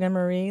the Dina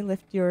Marie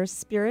Lift Your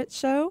Spirit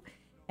show.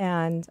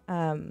 And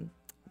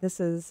this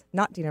is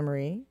not Dina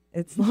Marie.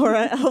 It's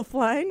Laura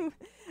Elfline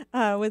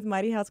with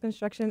Mighty House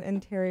Construction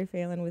and Terry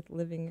Phelan with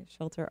Living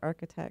Shelter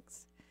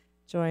Architects,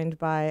 joined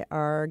by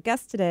our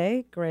guest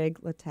today, Greg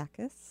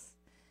Latakis.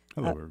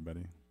 Hello,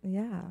 everybody.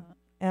 Yeah.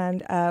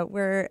 And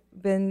we've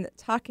been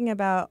talking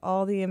about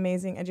all the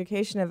amazing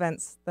education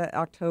events that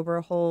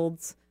October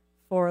holds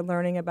for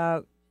learning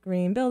about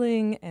green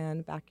building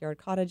and backyard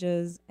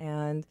cottages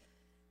and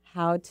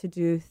how to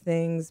do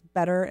things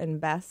better and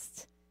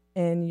best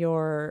in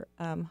your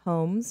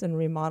homes and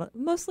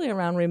mostly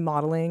around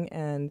remodeling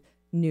and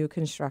new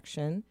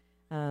construction.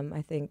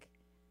 I think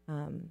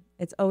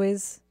it's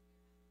always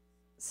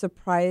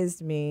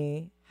surprised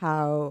me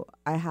how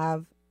I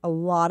have a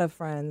lot of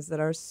friends that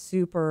are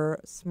super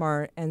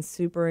smart and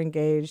super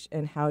engaged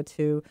in how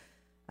to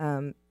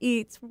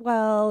eat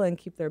well and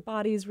keep their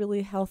bodies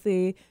really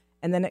healthy.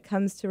 And then it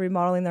comes to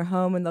remodeling their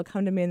home, and they'll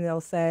come to me and they'll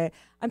say,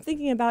 I'm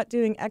thinking about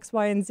doing X,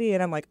 Y, and Z.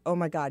 And I'm like, oh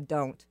my God,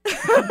 don't.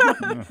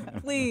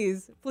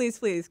 Please, please,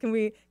 please. Can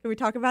we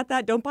talk about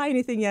that? Don't buy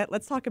anything yet.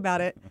 Let's talk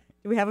about it.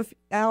 Do we have an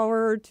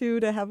hour or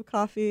two to have a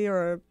coffee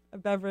or a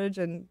beverage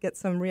and get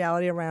some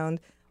reality around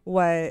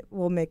what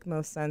will make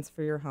most sense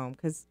for your home?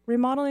 Because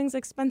remodeling is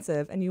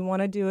expensive, and you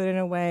want to do it in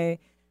a way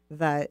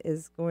that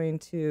is going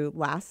to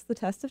last the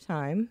test of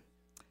time.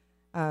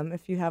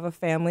 If you have a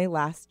family,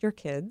 last your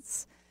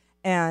kids,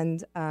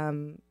 and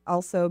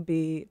also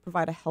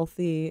provide a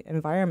healthy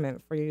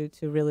environment for you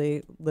to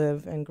really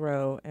live and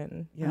grow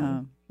and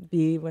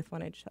be with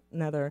one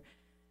another.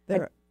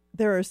 There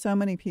are so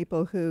many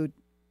people who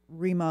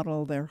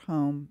remodel their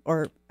home,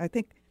 or I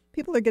think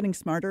people are getting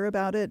smarter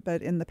about it,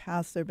 but in the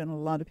past there have been a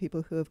lot of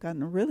people who have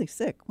gotten really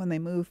sick when they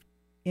move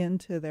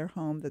into their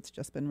home that's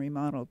just been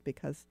remodeled,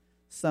 because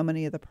so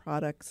many of the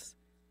products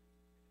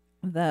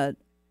that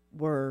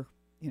were,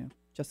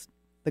 just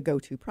the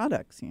go-to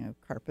products,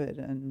 carpet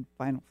and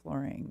vinyl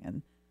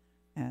flooring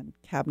and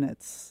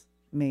cabinets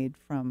made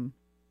from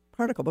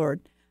particle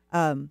board,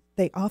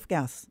 they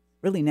off-gas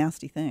really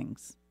nasty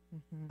things.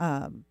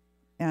 Mm-hmm.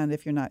 And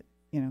if you're not,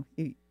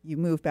 you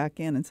move back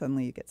in and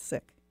suddenly you get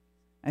sick.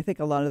 I think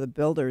a lot of the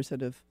builders that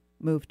have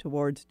moved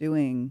towards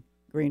doing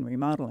green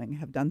remodeling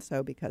have done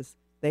so because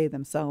they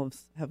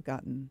themselves have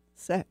gotten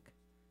sick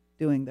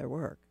doing their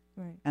work.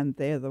 Right. And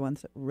they're the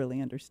ones that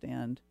really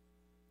understand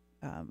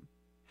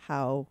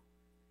how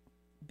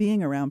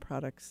being around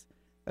products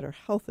that are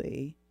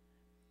healthy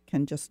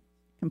can just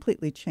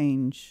completely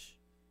change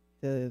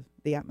the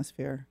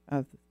atmosphere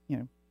of,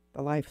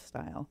 the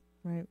lifestyle.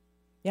 Right.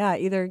 Yeah,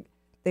 either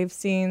they've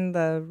seen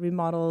the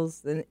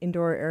remodels, the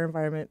indoor air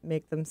environment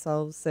make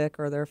themselves sick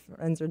or their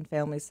friends and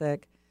family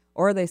sick,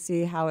 or they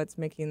see how it's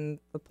making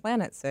the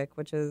planet sick,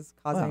 which is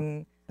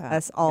causing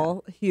us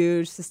all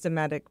huge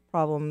systematic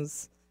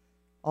problems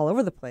all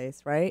over the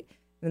place, right?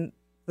 And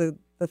the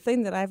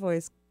thing that I've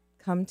always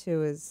come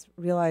to is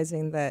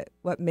realizing that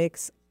what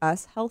makes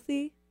us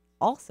healthy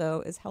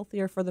also is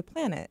healthier for the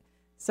planet.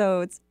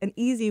 So it's an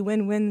easy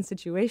win-win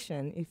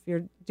situation. If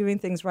you're doing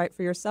things right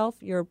for yourself,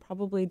 you're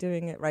probably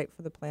doing it right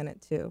for the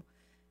planet too.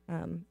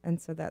 And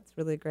so that's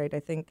really great. I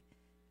think,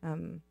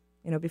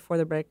 before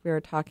the break, we were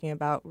talking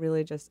about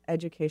really just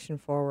education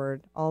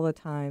forward all the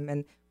time.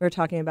 And we were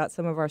talking about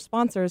some of our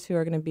sponsors who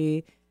are going to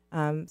be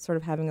sort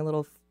of having a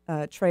little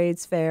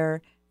trades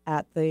fair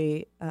at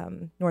the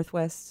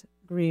Northwest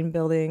Green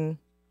Building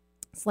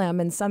Slam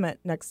and Summit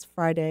next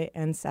Friday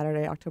and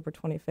Saturday, October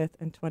 25th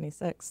and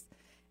 26th.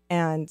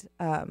 And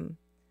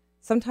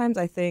sometimes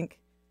I think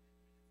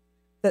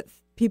that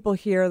people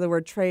hear the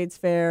word trades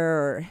fair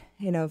or,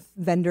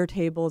 vendor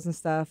tables and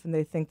stuff, and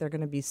they think they're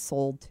going to be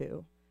sold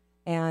to.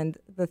 And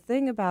the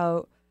thing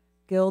about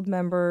Guild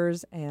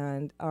members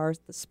and the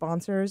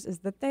sponsors is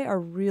that they are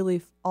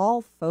really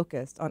all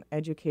focused on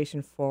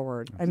education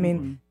forward. Absolutely. I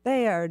mean,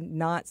 they are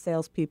not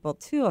salespeople,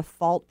 to a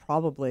fault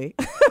probably.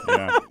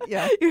 Yeah.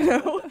 Yeah.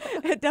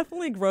 It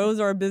definitely grows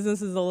our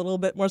businesses a little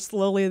bit more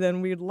slowly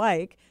than we'd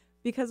like,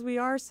 because we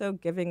are so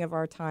giving of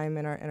our time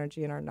and our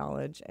energy and our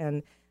knowledge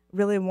and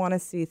really want to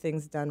see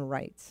things done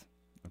right.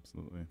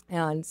 Absolutely.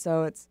 And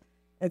so it's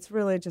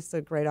really just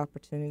a great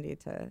opportunity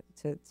to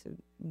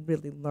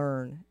really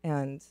learn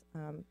and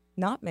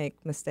not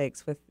make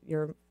mistakes with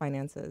your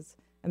finances.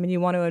 I mean, you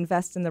want to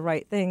invest in the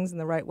right things in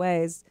the right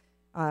ways.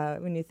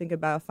 When you think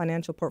about a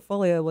financial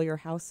portfolio, well, your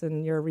house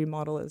and your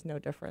remodel is no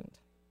different.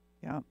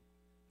 Yeah.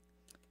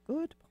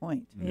 Good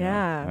point.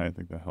 Yeah. I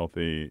think the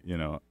healthy,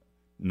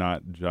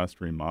 not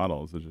just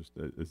remodels, it's just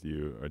as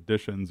you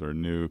additions or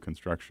new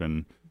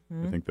construction.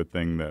 Mm-hmm. I think the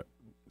thing that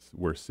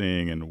we're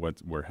seeing and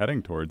what we're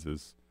heading towards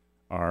is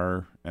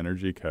our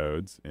energy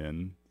codes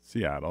in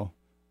Seattle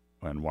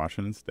and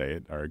Washington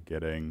State are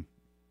getting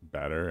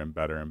better and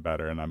better and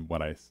better. And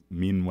what I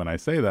mean when I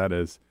say that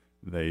is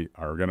they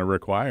are going to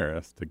require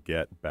us to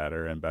get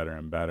better and better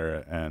and better.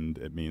 And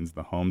it means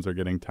the homes are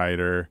getting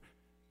tighter.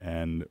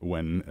 And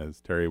when, as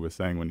Terry was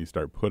saying, when you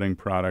start putting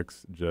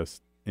products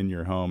just in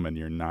your home and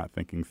you're not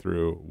thinking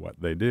through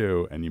what they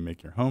do and you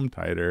make your home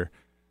tighter,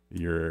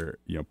 you're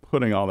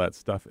putting all that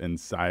stuff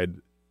inside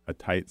a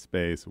tight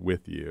space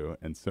with you.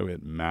 And so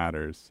it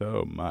matters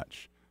so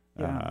much.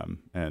 Yeah.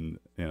 And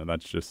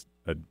that's just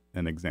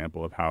an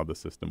example of how the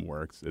system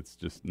works. It's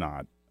just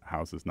not, a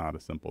house is not a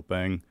simple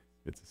thing.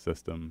 It's a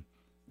system,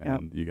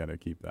 and you got to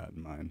keep that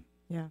in mind.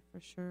 Yeah,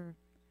 for sure.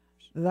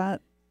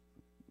 That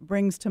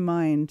brings to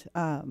mind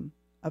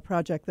a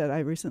project that I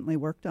recently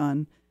worked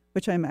on,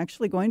 which I'm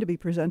actually going to be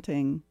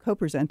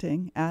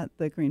co-presenting at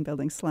the Green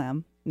Building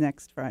Slam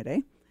next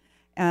Friday.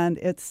 And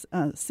it's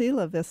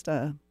Sila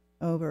Vista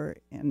over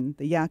in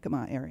the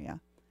Yakima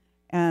area.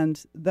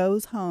 And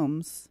those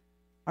homes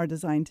are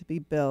designed to be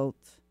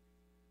built.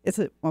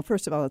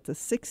 First of all, it's a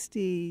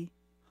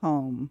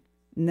 60-home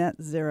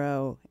net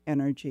zero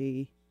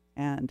energy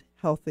and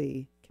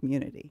healthy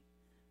community.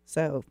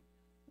 So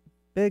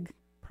big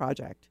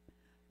project.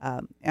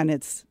 And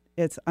it's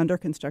under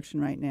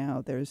construction right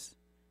now. There's,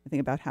 I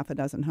think, about half a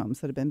dozen homes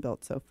that have been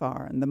built so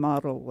far. And the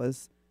model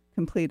was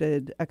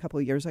completed a couple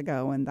of years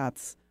ago, and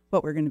that's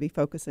what we're going to be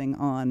focusing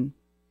on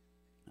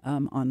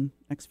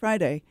next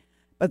Friday.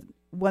 But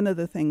one of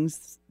the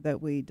things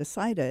that we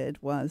decided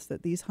was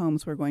that these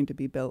homes were going to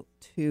be built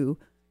to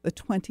the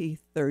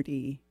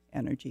 2030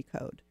 energy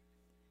code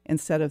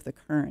instead of the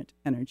current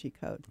energy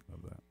code.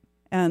 Love that.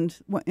 And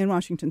in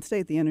Washington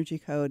State, the energy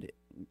code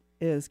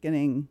is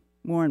getting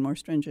more and more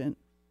stringent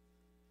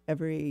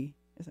every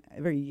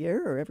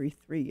year or every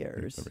 3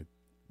 years. Every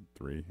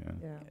 3,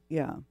 yeah.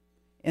 Yeah,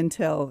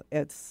 until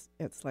it's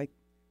like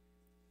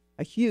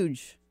a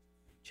huge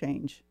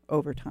change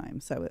over time.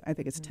 So I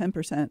think it's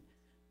 10%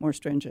 more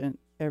stringent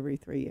every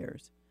 3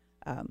 years.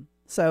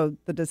 So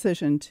the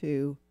decision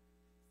to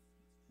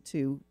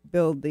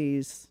build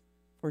these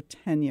for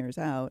 10 years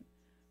out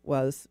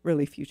was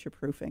really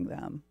future-proofing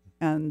them.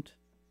 And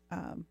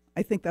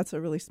I think that's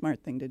a really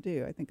smart thing to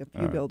do. I think a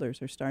few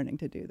builders are starting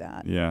to do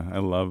that. Yeah, I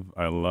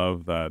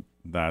love that.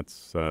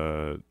 That's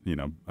a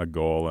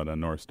goal and a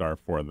North Star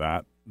for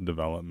that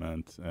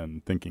development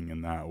and thinking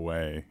in that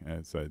way.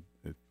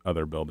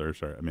 Other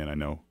builders are. I mean, I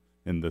know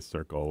in this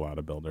circle, a lot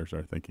of builders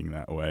are thinking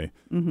that way,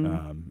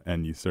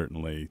 and you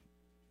certainly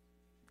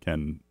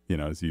can.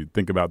 As you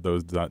think about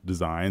those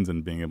designs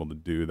and being able to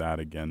do that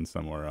again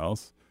somewhere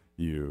else,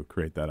 you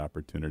create that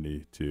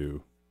opportunity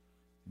to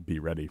be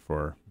ready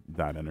for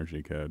that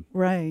energy code.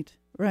 Right,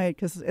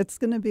 because it's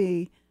going to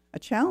be a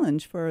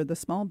challenge for the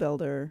small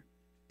builder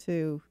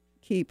to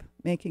keep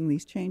making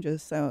these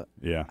changes. So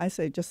yeah, I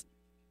say just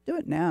do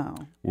it now.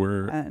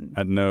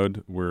 At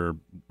Node,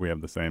 we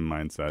have the same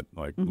mindset.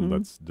 Like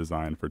let's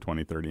design for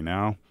 2030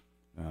 now,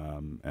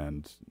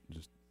 and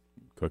just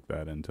cook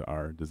that into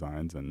our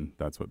designs, and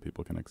that's what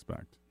people can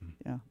expect.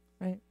 Yeah,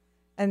 right.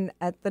 And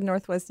at the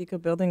Northwest Eco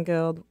Building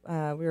Guild,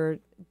 we were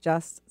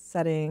just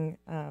setting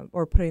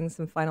or putting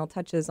some final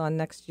touches on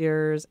next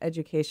year's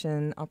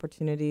education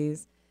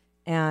opportunities.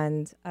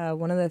 And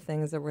one of the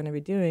things that we're going to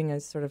be doing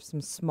is sort of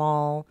some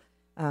small,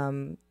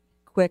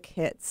 quick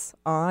hits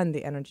on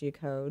the energy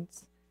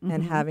codes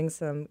and having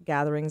some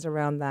gatherings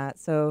around that.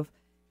 So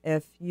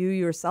if you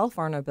yourself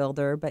aren't a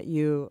builder, but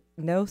you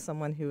know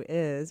someone who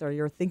is, or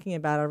you're thinking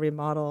about a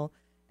remodel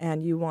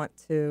and you want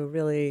to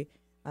really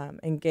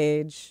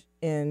engage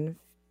in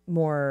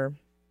more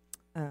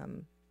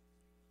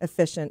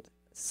efficient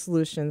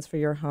solutions for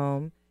your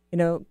home,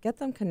 get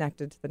them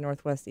connected to the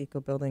Northwest Eco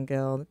Building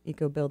Guild,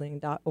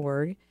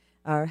 ecobuilding.org,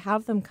 or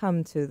have them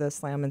come to the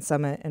Slam and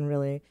Summit and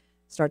really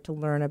start to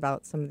learn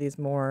about some of these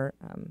more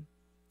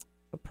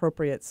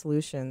appropriate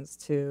solutions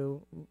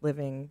to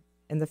living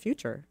in the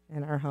future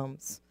in our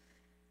homes.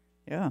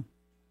 Yeah,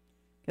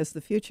 because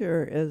the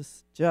future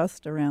is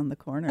just around the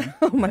corner.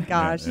 Oh my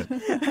gosh. Yeah.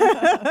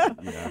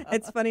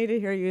 It's funny to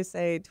hear you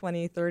say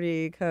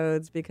 2030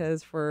 codes,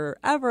 because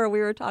forever we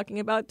were talking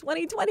about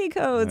 2020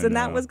 codes, and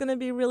that was going to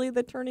be really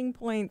the turning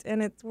point,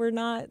 and we're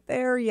not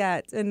there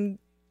yet, and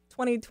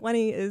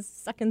 2020 is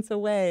seconds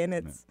away,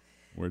 and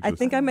I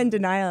think I'm in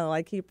denial.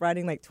 I keep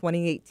writing like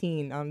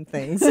 2018 on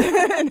things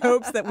in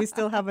hopes that we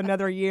still have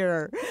another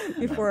year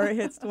before it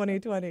hits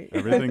 2020.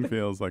 Everything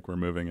feels like we're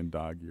moving in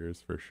dog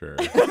years for sure.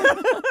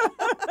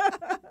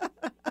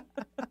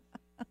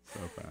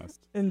 So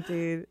fast.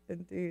 Indeed.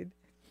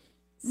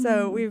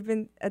 So we've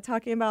been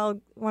talking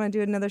about, want to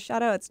do another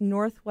shout out. It's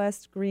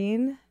Northwest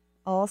Green,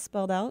 all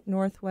spelled out.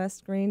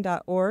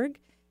 Northwestgreen.org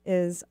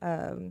is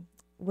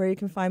where you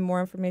can find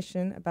more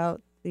information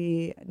about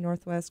the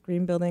Northwest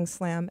Green Building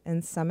Slam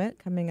and Summit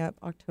coming up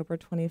October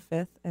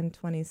 25th and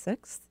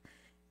 26th.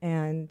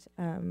 And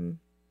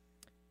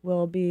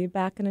we'll be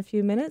back in a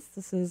few minutes.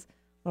 This is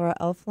Laura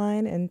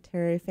Elfline and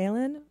Terry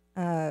Phelan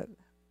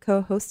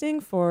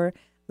co-hosting for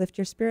Lift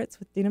Your Spirits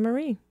with Dina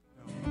Marie.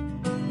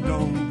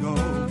 Don't go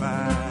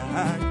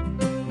back.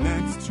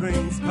 Next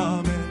train's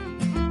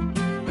coming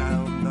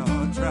down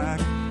the track.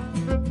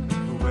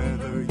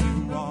 Whether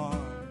you are.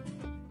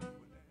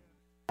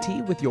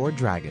 Tea with Your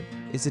Dragon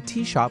is a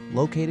tea shop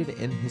located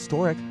in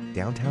historic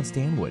downtown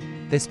Stanwood.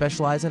 They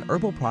specialize in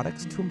herbal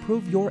products to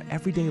improve your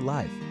everyday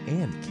life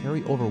and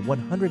carry over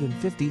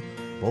 150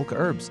 bulk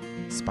herbs,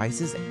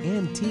 spices,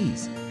 and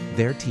teas.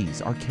 Their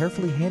teas are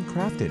carefully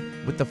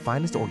handcrafted with the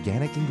finest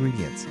organic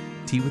ingredients.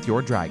 Tea with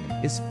Your Dragon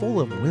is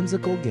full of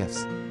whimsical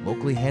gifts,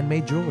 locally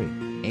handmade jewelry,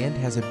 and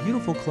has a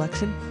beautiful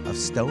collection of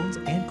stones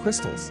and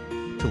crystals.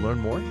 To learn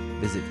more,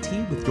 visit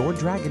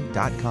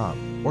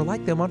teawithyourdragon.com or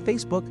like them on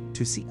Facebook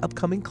to see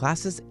upcoming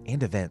classes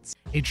and events.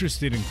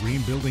 Interested in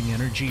green building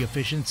energy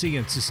efficiency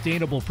and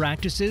sustainable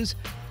practices?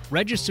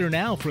 Register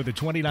now for the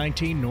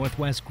 2019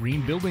 Northwest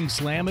Green Building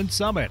Slam and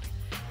Summit.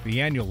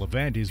 The annual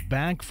event is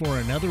back for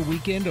another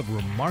weekend of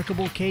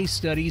remarkable case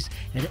studies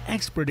and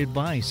expert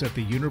advice at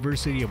the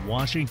University of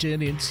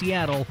Washington in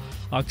Seattle,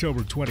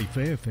 October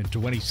 25th and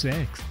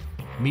 26th.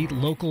 Meet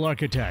local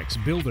architects,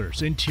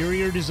 builders,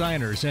 interior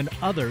designers, and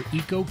other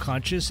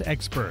eco-conscious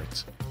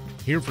experts.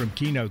 Hear from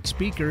keynote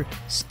speaker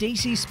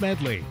Stacy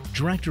Smedley,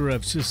 Director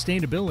of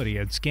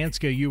Sustainability at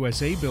Skanska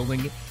USA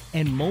Building,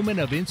 and Moment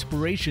of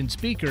Inspiration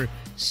speaker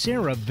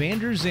Sarah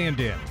Vander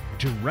Zanden,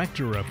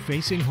 Director of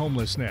Facing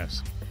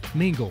Homelessness.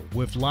 Mingle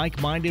with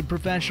like-minded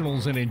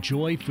professionals and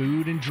enjoy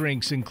food and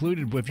drinks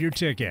included with your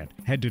ticket.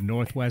 Head to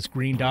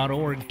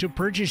northwestgreen.org to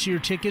purchase your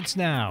tickets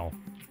now.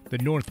 The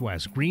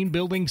Northwest Green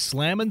Building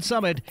Slam and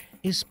Summit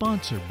is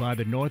sponsored by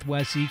the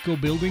Northwest Eco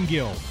Building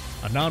Guild,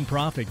 a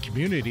nonprofit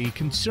community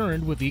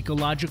concerned with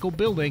ecological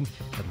building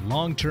and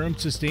long-term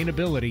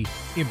sustainability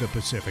in the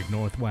Pacific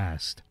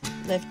Northwest.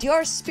 Lift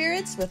your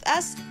spirits with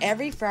us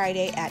every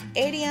Friday at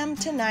 8 a.m.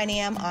 to 9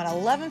 a.m. on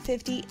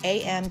 1150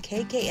 AM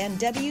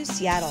KKNW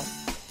Seattle.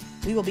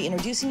 We will be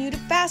introducing you to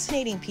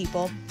fascinating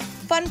people,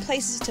 fun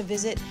places to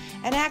visit,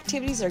 and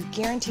activities are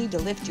guaranteed to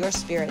lift your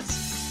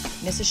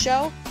spirits. Miss a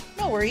show?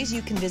 No worries,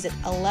 you can visit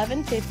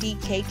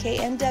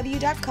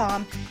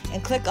 1150kknw.com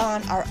and click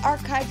on our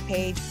archive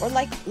page, or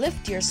like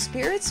Lift Your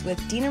Spirits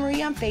with Dina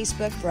Marie on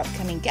Facebook for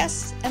upcoming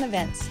guests and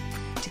events.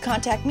 To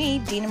contact me,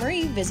 Dina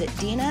Marie, visit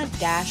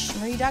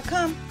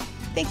dina-marie.com.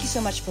 Thank you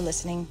so much for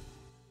listening.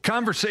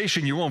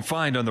 Conversation you won't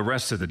find on the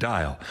rest of the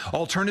dial.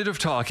 Alternative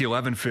Talk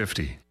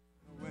 1150.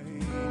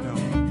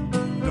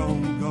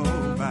 Don't go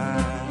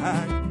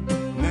back.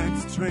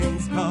 Next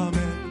train's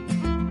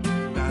coming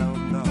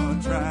down the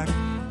track.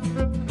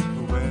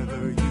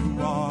 Whether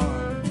you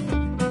are,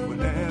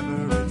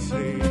 whenever it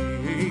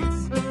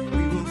shakes,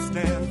 we will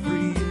stand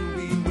free,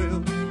 we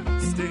will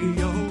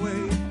stay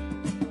away.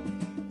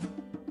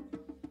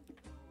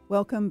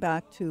 Welcome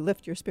back to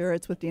Lift Your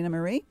Spirits with Dina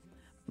Marie.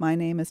 My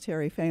name is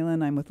Terry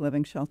Phelan. I'm with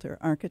Living Shelter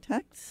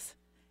Architects,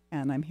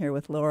 and I'm here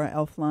with Laura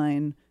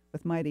Elfline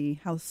with Mighty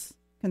House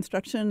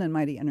Construction and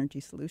Mighty Energy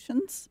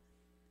Solutions,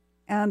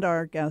 and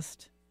our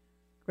guest,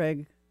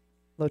 Greg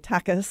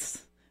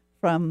Lotakis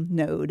from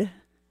Node.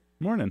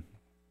 Morning.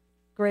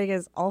 Greg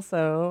is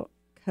also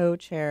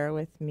co-chair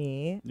with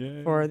me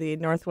Yay. for the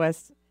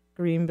Northwest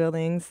Green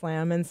Building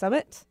Slam and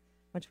Summit,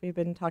 which we've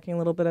been talking a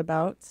little bit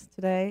about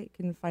today. You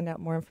can find out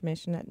more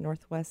information at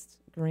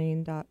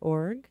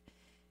northwestgreen.org.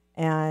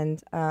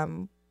 And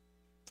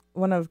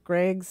one of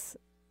Greg's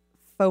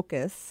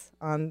focus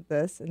on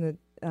this and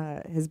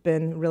has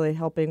been really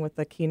helping with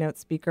the keynote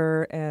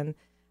speaker and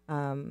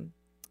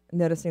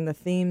noticing the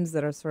themes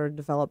that are sort of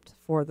developed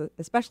for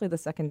especially the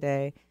second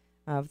day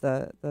of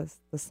the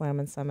Slam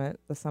and Summit,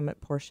 the summit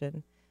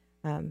portion.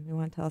 You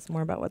want to tell us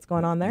more about what's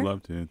going on there?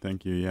 Love to.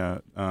 Thank you. Yeah.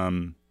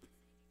 And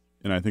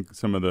I think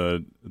some of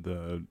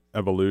the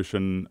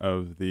evolution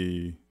of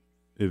the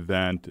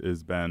event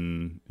has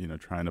been,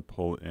 trying to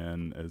pull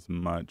in as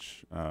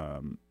much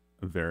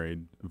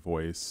varied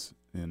voice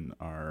in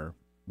our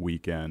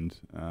weekend.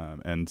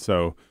 And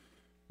so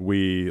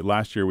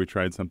last year we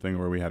tried something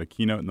where we had a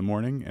keynote in the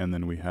morning, and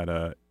then we had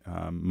a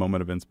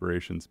moment of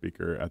inspiration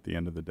speaker at the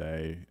end of the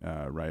day,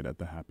 right at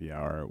the happy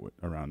hour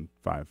around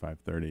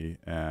 5:30.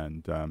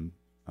 And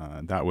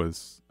that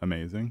was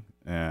amazing.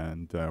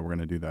 And we're going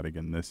to do that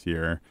again this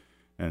year.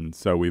 And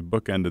so we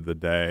bookended the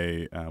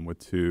day with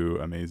two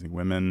amazing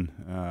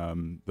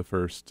women. The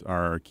first,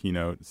 our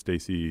keynote,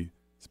 Stacy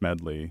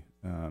Smedley,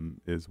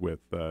 is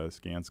with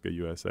Skanska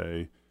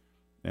USA,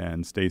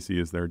 and Stacy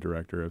is their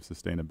director of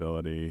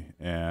sustainability.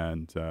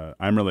 And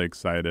I'm really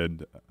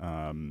excited.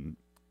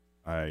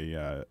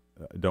 I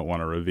don't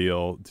want to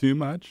reveal too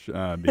much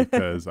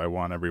because I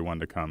want everyone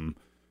to come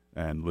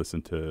and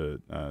listen to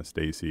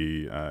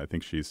Stacy. I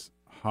think she's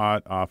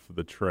hot off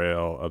the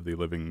trail of the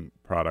Living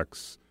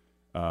Products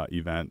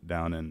event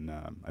down in,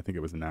 I think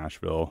it was in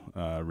Nashville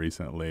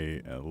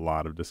recently. A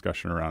lot of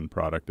discussion around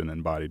product and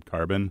embodied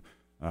carbon.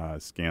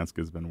 Skanska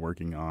has been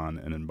working on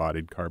an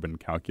embodied carbon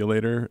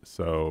calculator.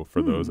 So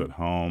for those at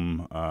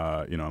home,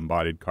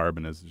 embodied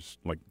carbon is just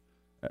like,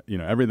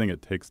 everything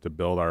it takes to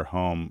build our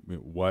home.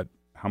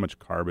 How much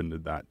carbon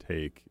did that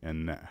take?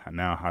 And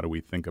now how do we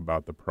think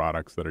about the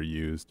products that are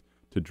used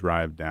to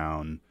drive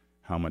down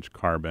how much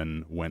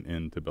carbon went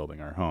into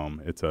building our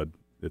home? It's a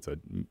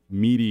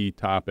meaty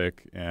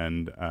topic,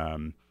 and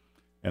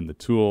the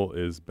tool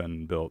has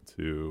been built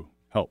to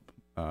help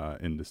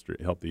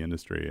the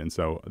industry, and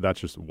so that's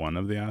just one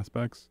of the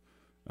aspects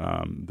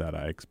that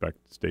I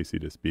expect Stacy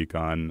to speak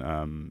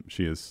on.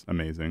 She is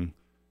amazing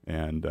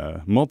and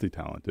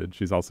multi-talented.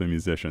 She's also a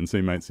musician, so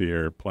you might see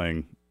her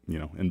playing,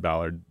 in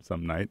Ballard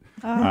some night.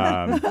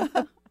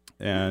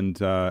 And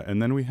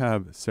then we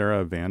have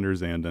Sarah Vander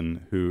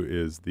Zanden, who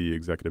is the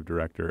executive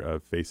director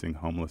of Facing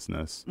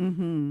Homelessness.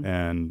 Mm-hmm.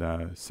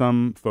 And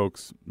some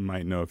folks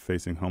might know of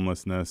Facing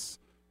Homelessness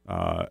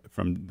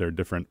from their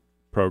different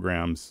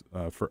programs.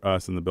 For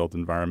us in the built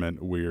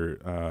environment, we're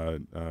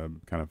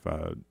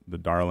the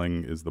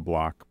Darling is the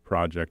Block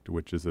project,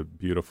 which is a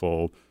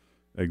beautiful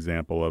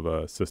example of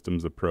a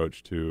systems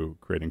approach to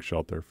creating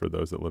shelter for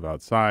those that live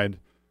outside.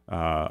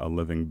 A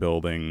living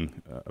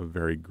building, a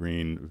very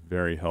green,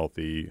 very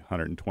healthy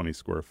 120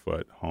 square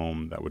foot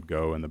home that would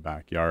go in the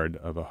backyard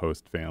of a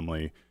host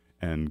family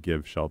and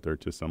give shelter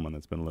to someone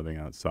that's been living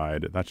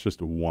outside. That's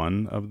just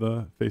one of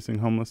the Facing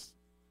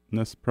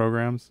Homelessness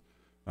programs.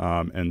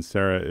 And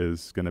Sarah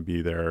is going to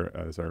be there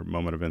as our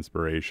moment of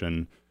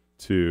inspiration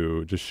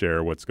to just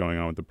share what's going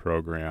on with the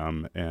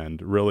program and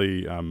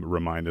really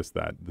remind us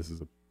that this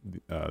is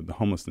the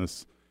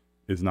homelessness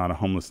is not a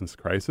homelessness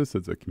crisis,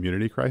 it's a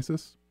community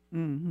crisis.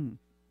 Mm-hmm.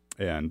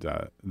 And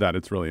that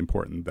it's really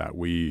important that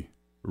we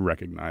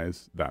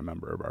recognize that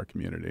member of our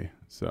community.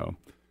 So,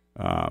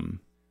 so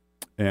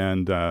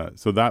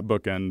that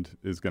bookend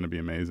is going to be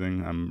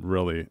amazing. I'm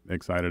really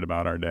excited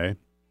about our day.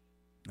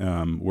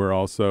 We're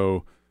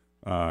also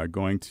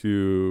going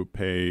to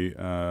pay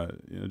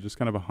just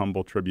kind of a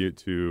humble tribute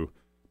to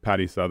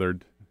Patty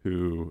Southard,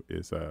 who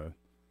is a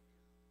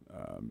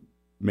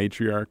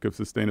matriarch of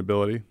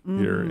sustainability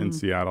here in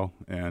Seattle,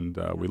 and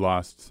we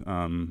lost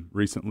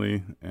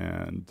recently,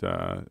 and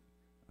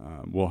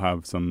we'll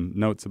have some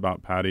notes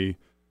about Patty,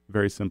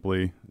 very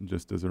simply,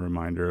 just as a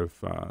reminder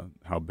of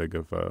how big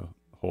of a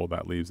hole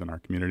that leaves in our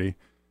community,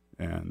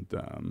 and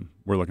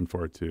we're looking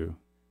forward to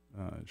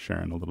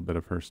sharing a little bit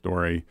of her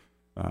story,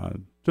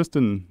 just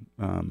in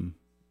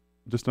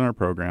our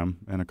program,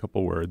 and a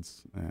couple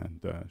words,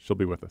 and she'll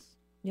be with us.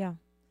 Yeah.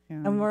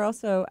 And we're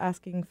also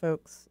asking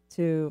folks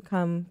to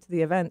come to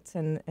the event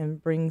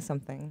and bring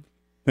something.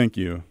 Thank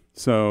you.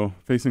 So,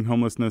 Facing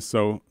Homelessness.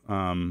 So,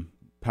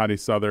 Patty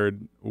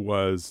Southard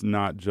was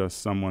not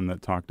just someone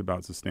that talked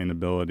about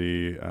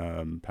sustainability.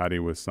 Patty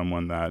was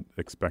someone that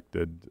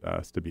expected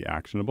us to be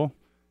actionable.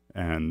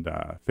 And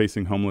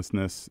Facing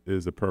Homelessness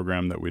is a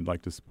program that we'd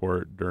like to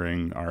support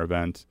during our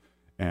event.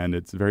 And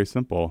it's very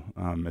simple.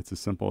 It's as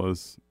simple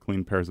as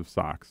clean pairs of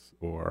socks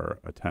or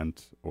a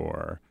tent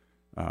or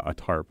a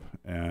tarp,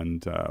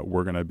 and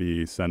we're going to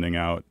be sending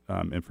out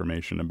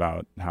information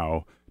about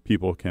how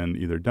people can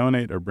either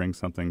donate or bring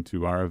something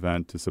to our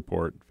event to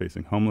support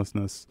Facing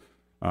Homelessness.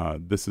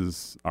 This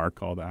is our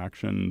call to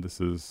action.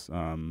 This is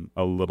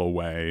a little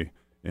way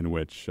in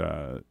which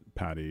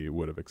Patty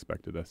would have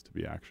expected us to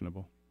be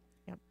actionable.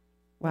 Yep.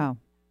 Wow.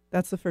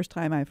 That's the first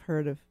time I've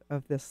heard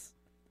of this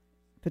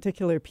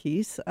particular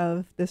piece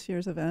of this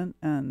year's event,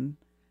 and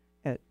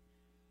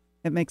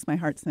it makes my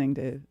heart sing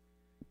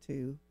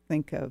to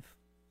think of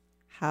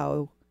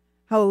how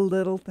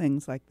little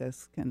things like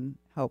this can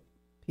help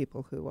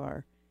people who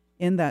are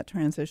in that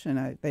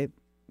transition.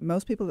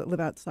 Most people that live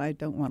outside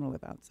don't want to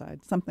live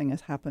outside. Something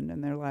has happened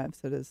in their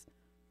lives that has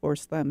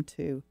forced them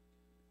to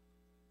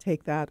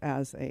take that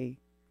as a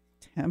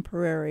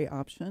temporary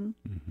option,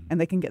 Mm-hmm.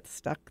 and they can get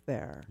stuck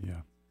there.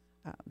 Yeah.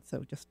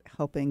 So just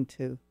helping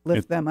to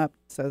lift them up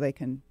so they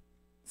can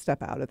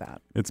step out of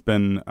that. It's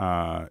been,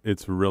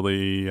 it's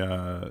really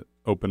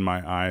opened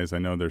my eyes. I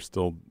know I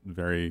still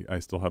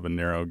have a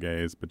narrow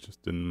gaze, but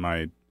just in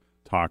my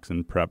talks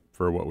and prep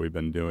for what we've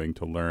been doing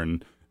to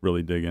learn,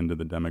 really dig into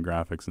the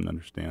demographics and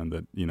understand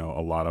that,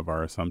 a lot of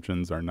our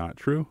assumptions are not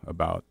true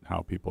about how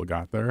people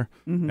got there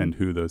and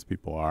who those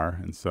people are.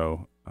 And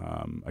so,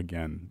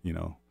 again,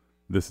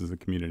 this is a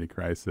community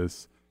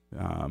crisis.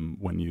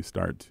 When you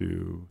start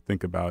to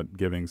think about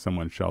giving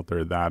someone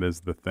shelter, that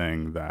is the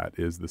thing that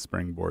is the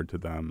springboard to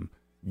them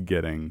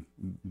getting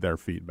their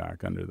feet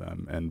back under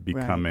them and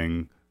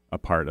becoming a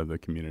part of the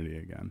community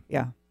again.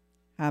 Yeah,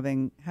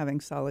 having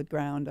solid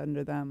ground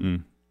under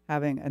them,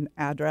 having an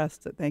address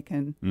that they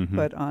can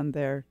put on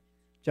their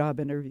job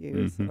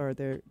interviews or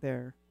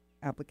their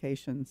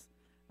applications.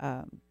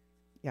 I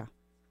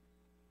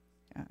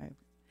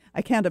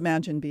can't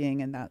imagine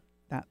being in that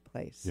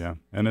place. Yeah,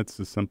 and it's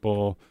a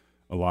simple.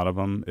 A lot of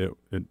them, it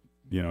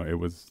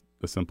was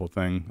a simple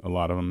thing. A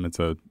lot of them, it's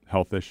a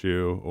health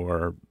issue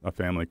or a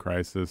family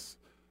crisis.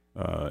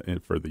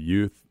 And for the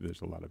youth, there's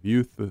a lot of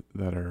youth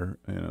that are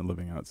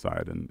living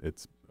outside, and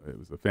it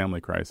was a family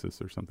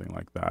crisis or something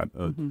like that.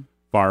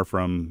 Far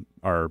from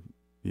our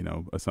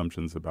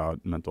assumptions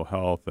about mental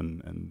health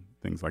and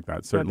things like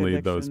that.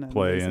 Certainly, those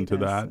play into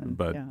that,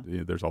 but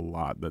there's a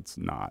lot that's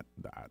not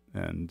that,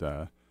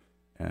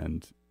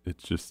 and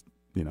it's just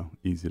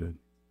easy to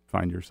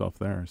find yourself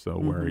there. So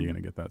where are you going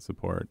to get that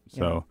support?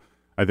 So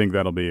I think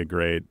that'll be a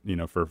great,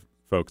 for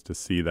folks to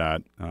see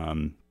that.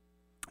 And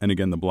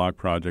again, the Block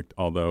Project,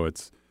 although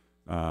it's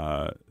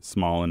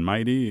small and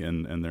mighty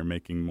and they're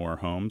making more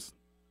homes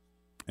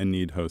and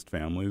need host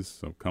families.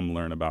 So come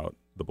learn about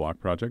the Block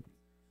Project.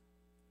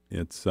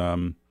 It's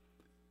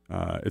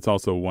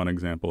also one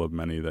example of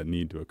many that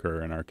need to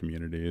occur in our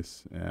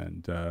communities.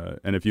 And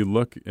if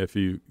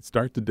you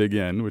start to dig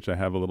in, which I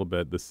have a little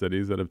bit, the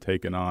cities that have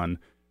taken on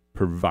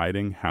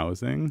providing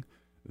housing,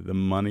 the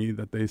money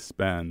that they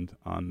spend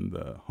on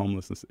the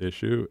homelessness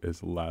issue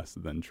is less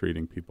than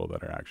treating people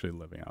that are actually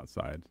living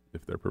outside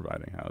if they're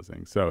providing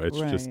housing. So it's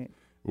just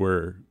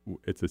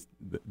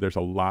there's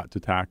a lot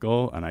to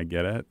tackle, and I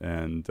get it,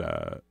 and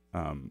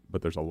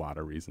but there's a lot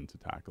of reason to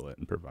tackle it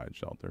and provide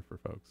shelter for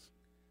folks.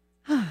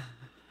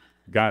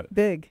 Got it.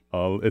 Big.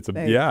 Oh, it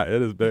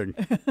is big.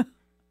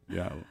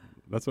 Yeah,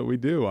 that's what we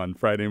do on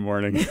Friday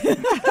morning.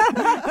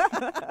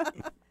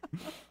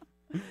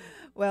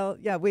 Well,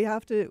 yeah, we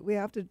have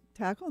to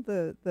tackle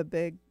the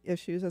big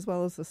issues as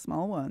well as the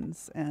small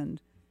ones, and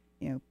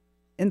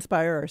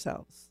inspire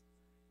ourselves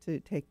to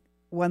take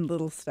one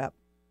little step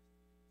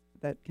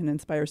that can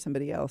inspire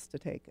somebody else to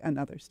take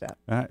another step.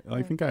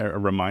 I think a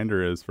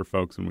reminder is for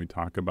folks when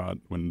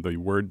the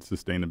word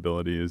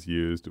sustainability is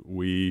used,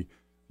 we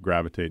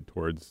gravitate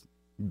towards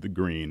the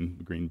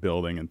green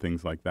building and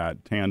things like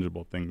that,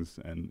 tangible things,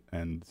 and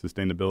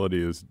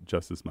sustainability is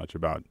just as much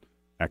about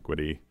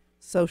equity.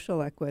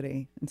 Social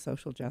equity and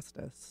social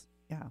justice.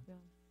 Yeah.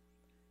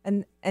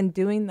 And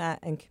doing that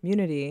in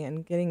community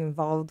and getting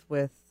involved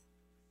with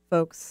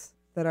folks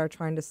that are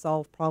trying to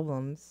solve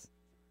problems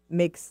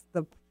makes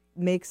the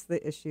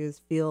issues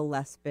feel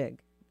less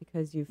big,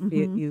 because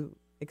you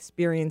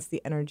experience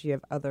the energy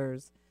of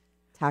others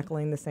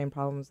tackling the same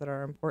problems that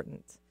are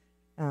important.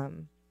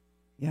 And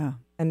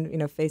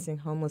facing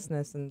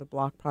homelessness and the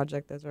Block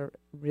Project, those are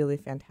really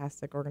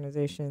fantastic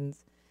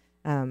organizations.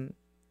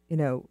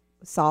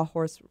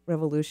 Sawhorse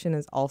Revolution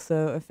is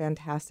also a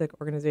fantastic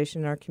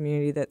organization in our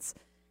community that's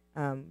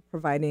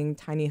providing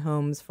tiny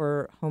homes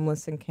for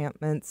homeless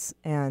encampments.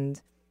 And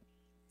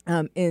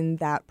in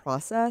that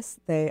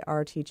process, they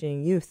are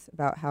teaching youth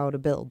about how to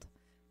build,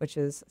 which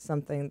is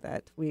something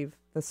that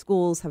the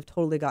schools have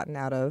totally gotten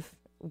out of.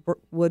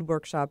 Wood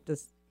workshop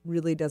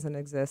really doesn't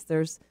exist.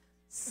 There's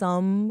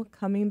some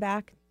coming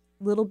back,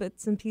 little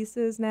bits and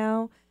pieces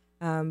now.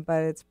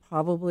 But it's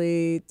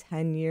probably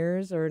 10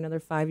 years or another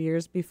 5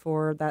 years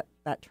before that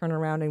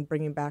turnaround and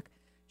bringing back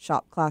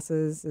shop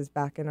classes is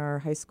back in our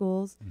high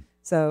schools.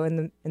 So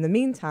in the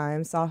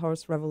meantime,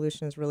 Sawhorse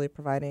Revolution is really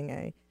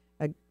providing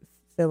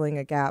filling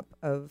a gap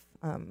of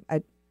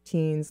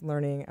teens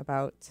learning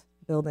about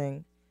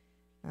building.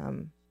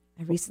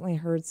 I recently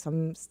heard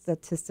some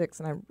statistics,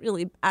 and I'm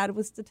really bad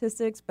with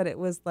statistics, but it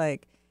was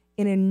like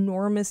an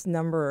enormous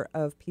number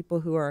of people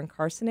who are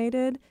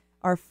incarcerated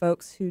are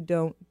folks who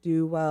don't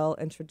do well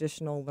in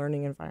traditional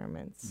learning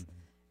environments,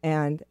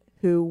 and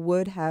who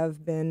would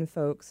have been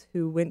folks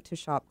who went to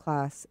shop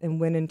class and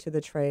went into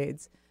the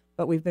trades.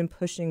 But we've been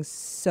pushing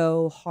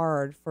so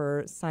hard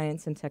for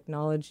science and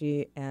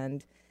technology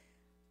and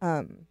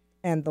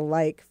the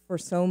like for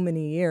so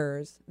many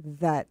years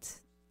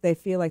that they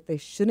feel like they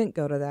shouldn't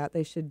go to that.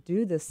 They should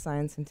do this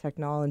science and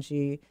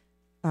technology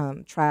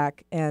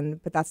track,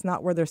 but that's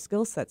not where their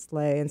skill sets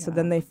lay. And so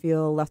then they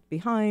feel left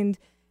behind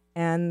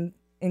and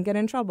get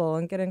in trouble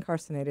and get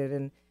incarcerated.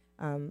 And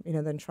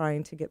then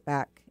trying to get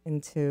back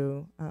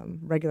into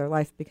regular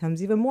life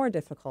becomes even more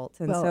difficult.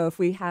 And Well- so if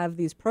we have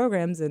these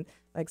programs and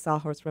like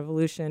Sawhorse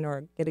Revolution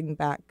or getting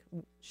back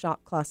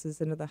shop classes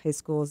into the high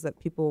schools, that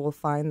people will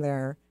find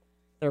their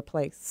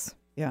place.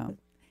 Yeah.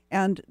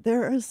 And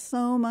there is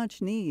so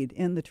much need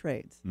in the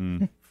trades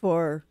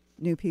for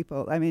new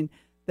people. I mean,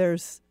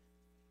 there's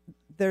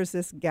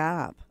this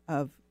gap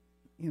of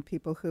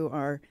people who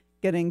are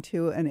getting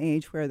to an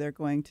age where they're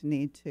going to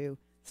need to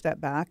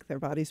step back. Their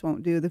bodies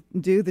won't do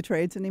the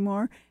trades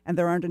anymore, and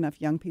there aren't enough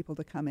young people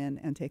to come in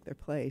and take their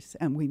place,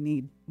 and we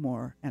need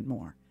more and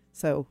more.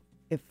 So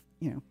if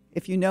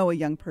you know a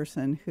young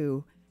person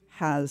who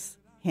has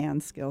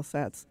hand skill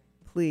sets,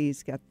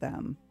 please get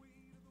them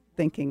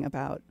thinking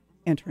about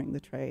entering the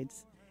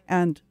trades.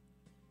 And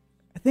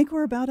I think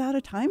we're about out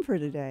of time for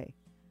today.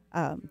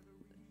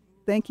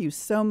 Thank you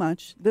so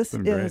much. This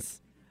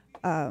is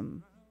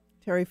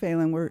Terry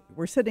Phelan.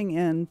 We're sitting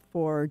in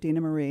for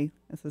Dina Marie.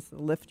 This is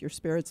the Lift Your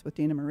Spirits with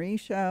Dina Marie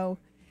show.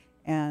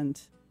 And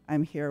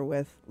I'm here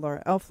with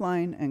Laura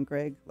Elfline and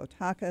Greg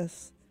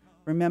Lotakis.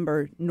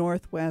 Remember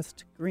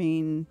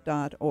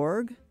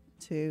northwestgreen.org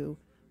to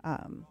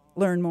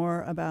learn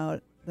more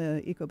about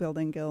the Eco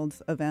Building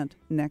Guild's event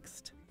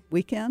next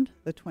weekend,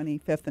 the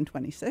 25th and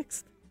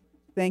 26th.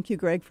 Thank you,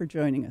 Greg, for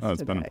joining us It's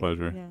today. been a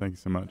pleasure. Yeah. Thank you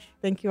so much.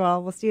 Thank you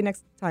all. We'll see you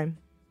next time.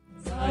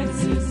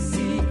 Science is a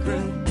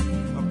secret.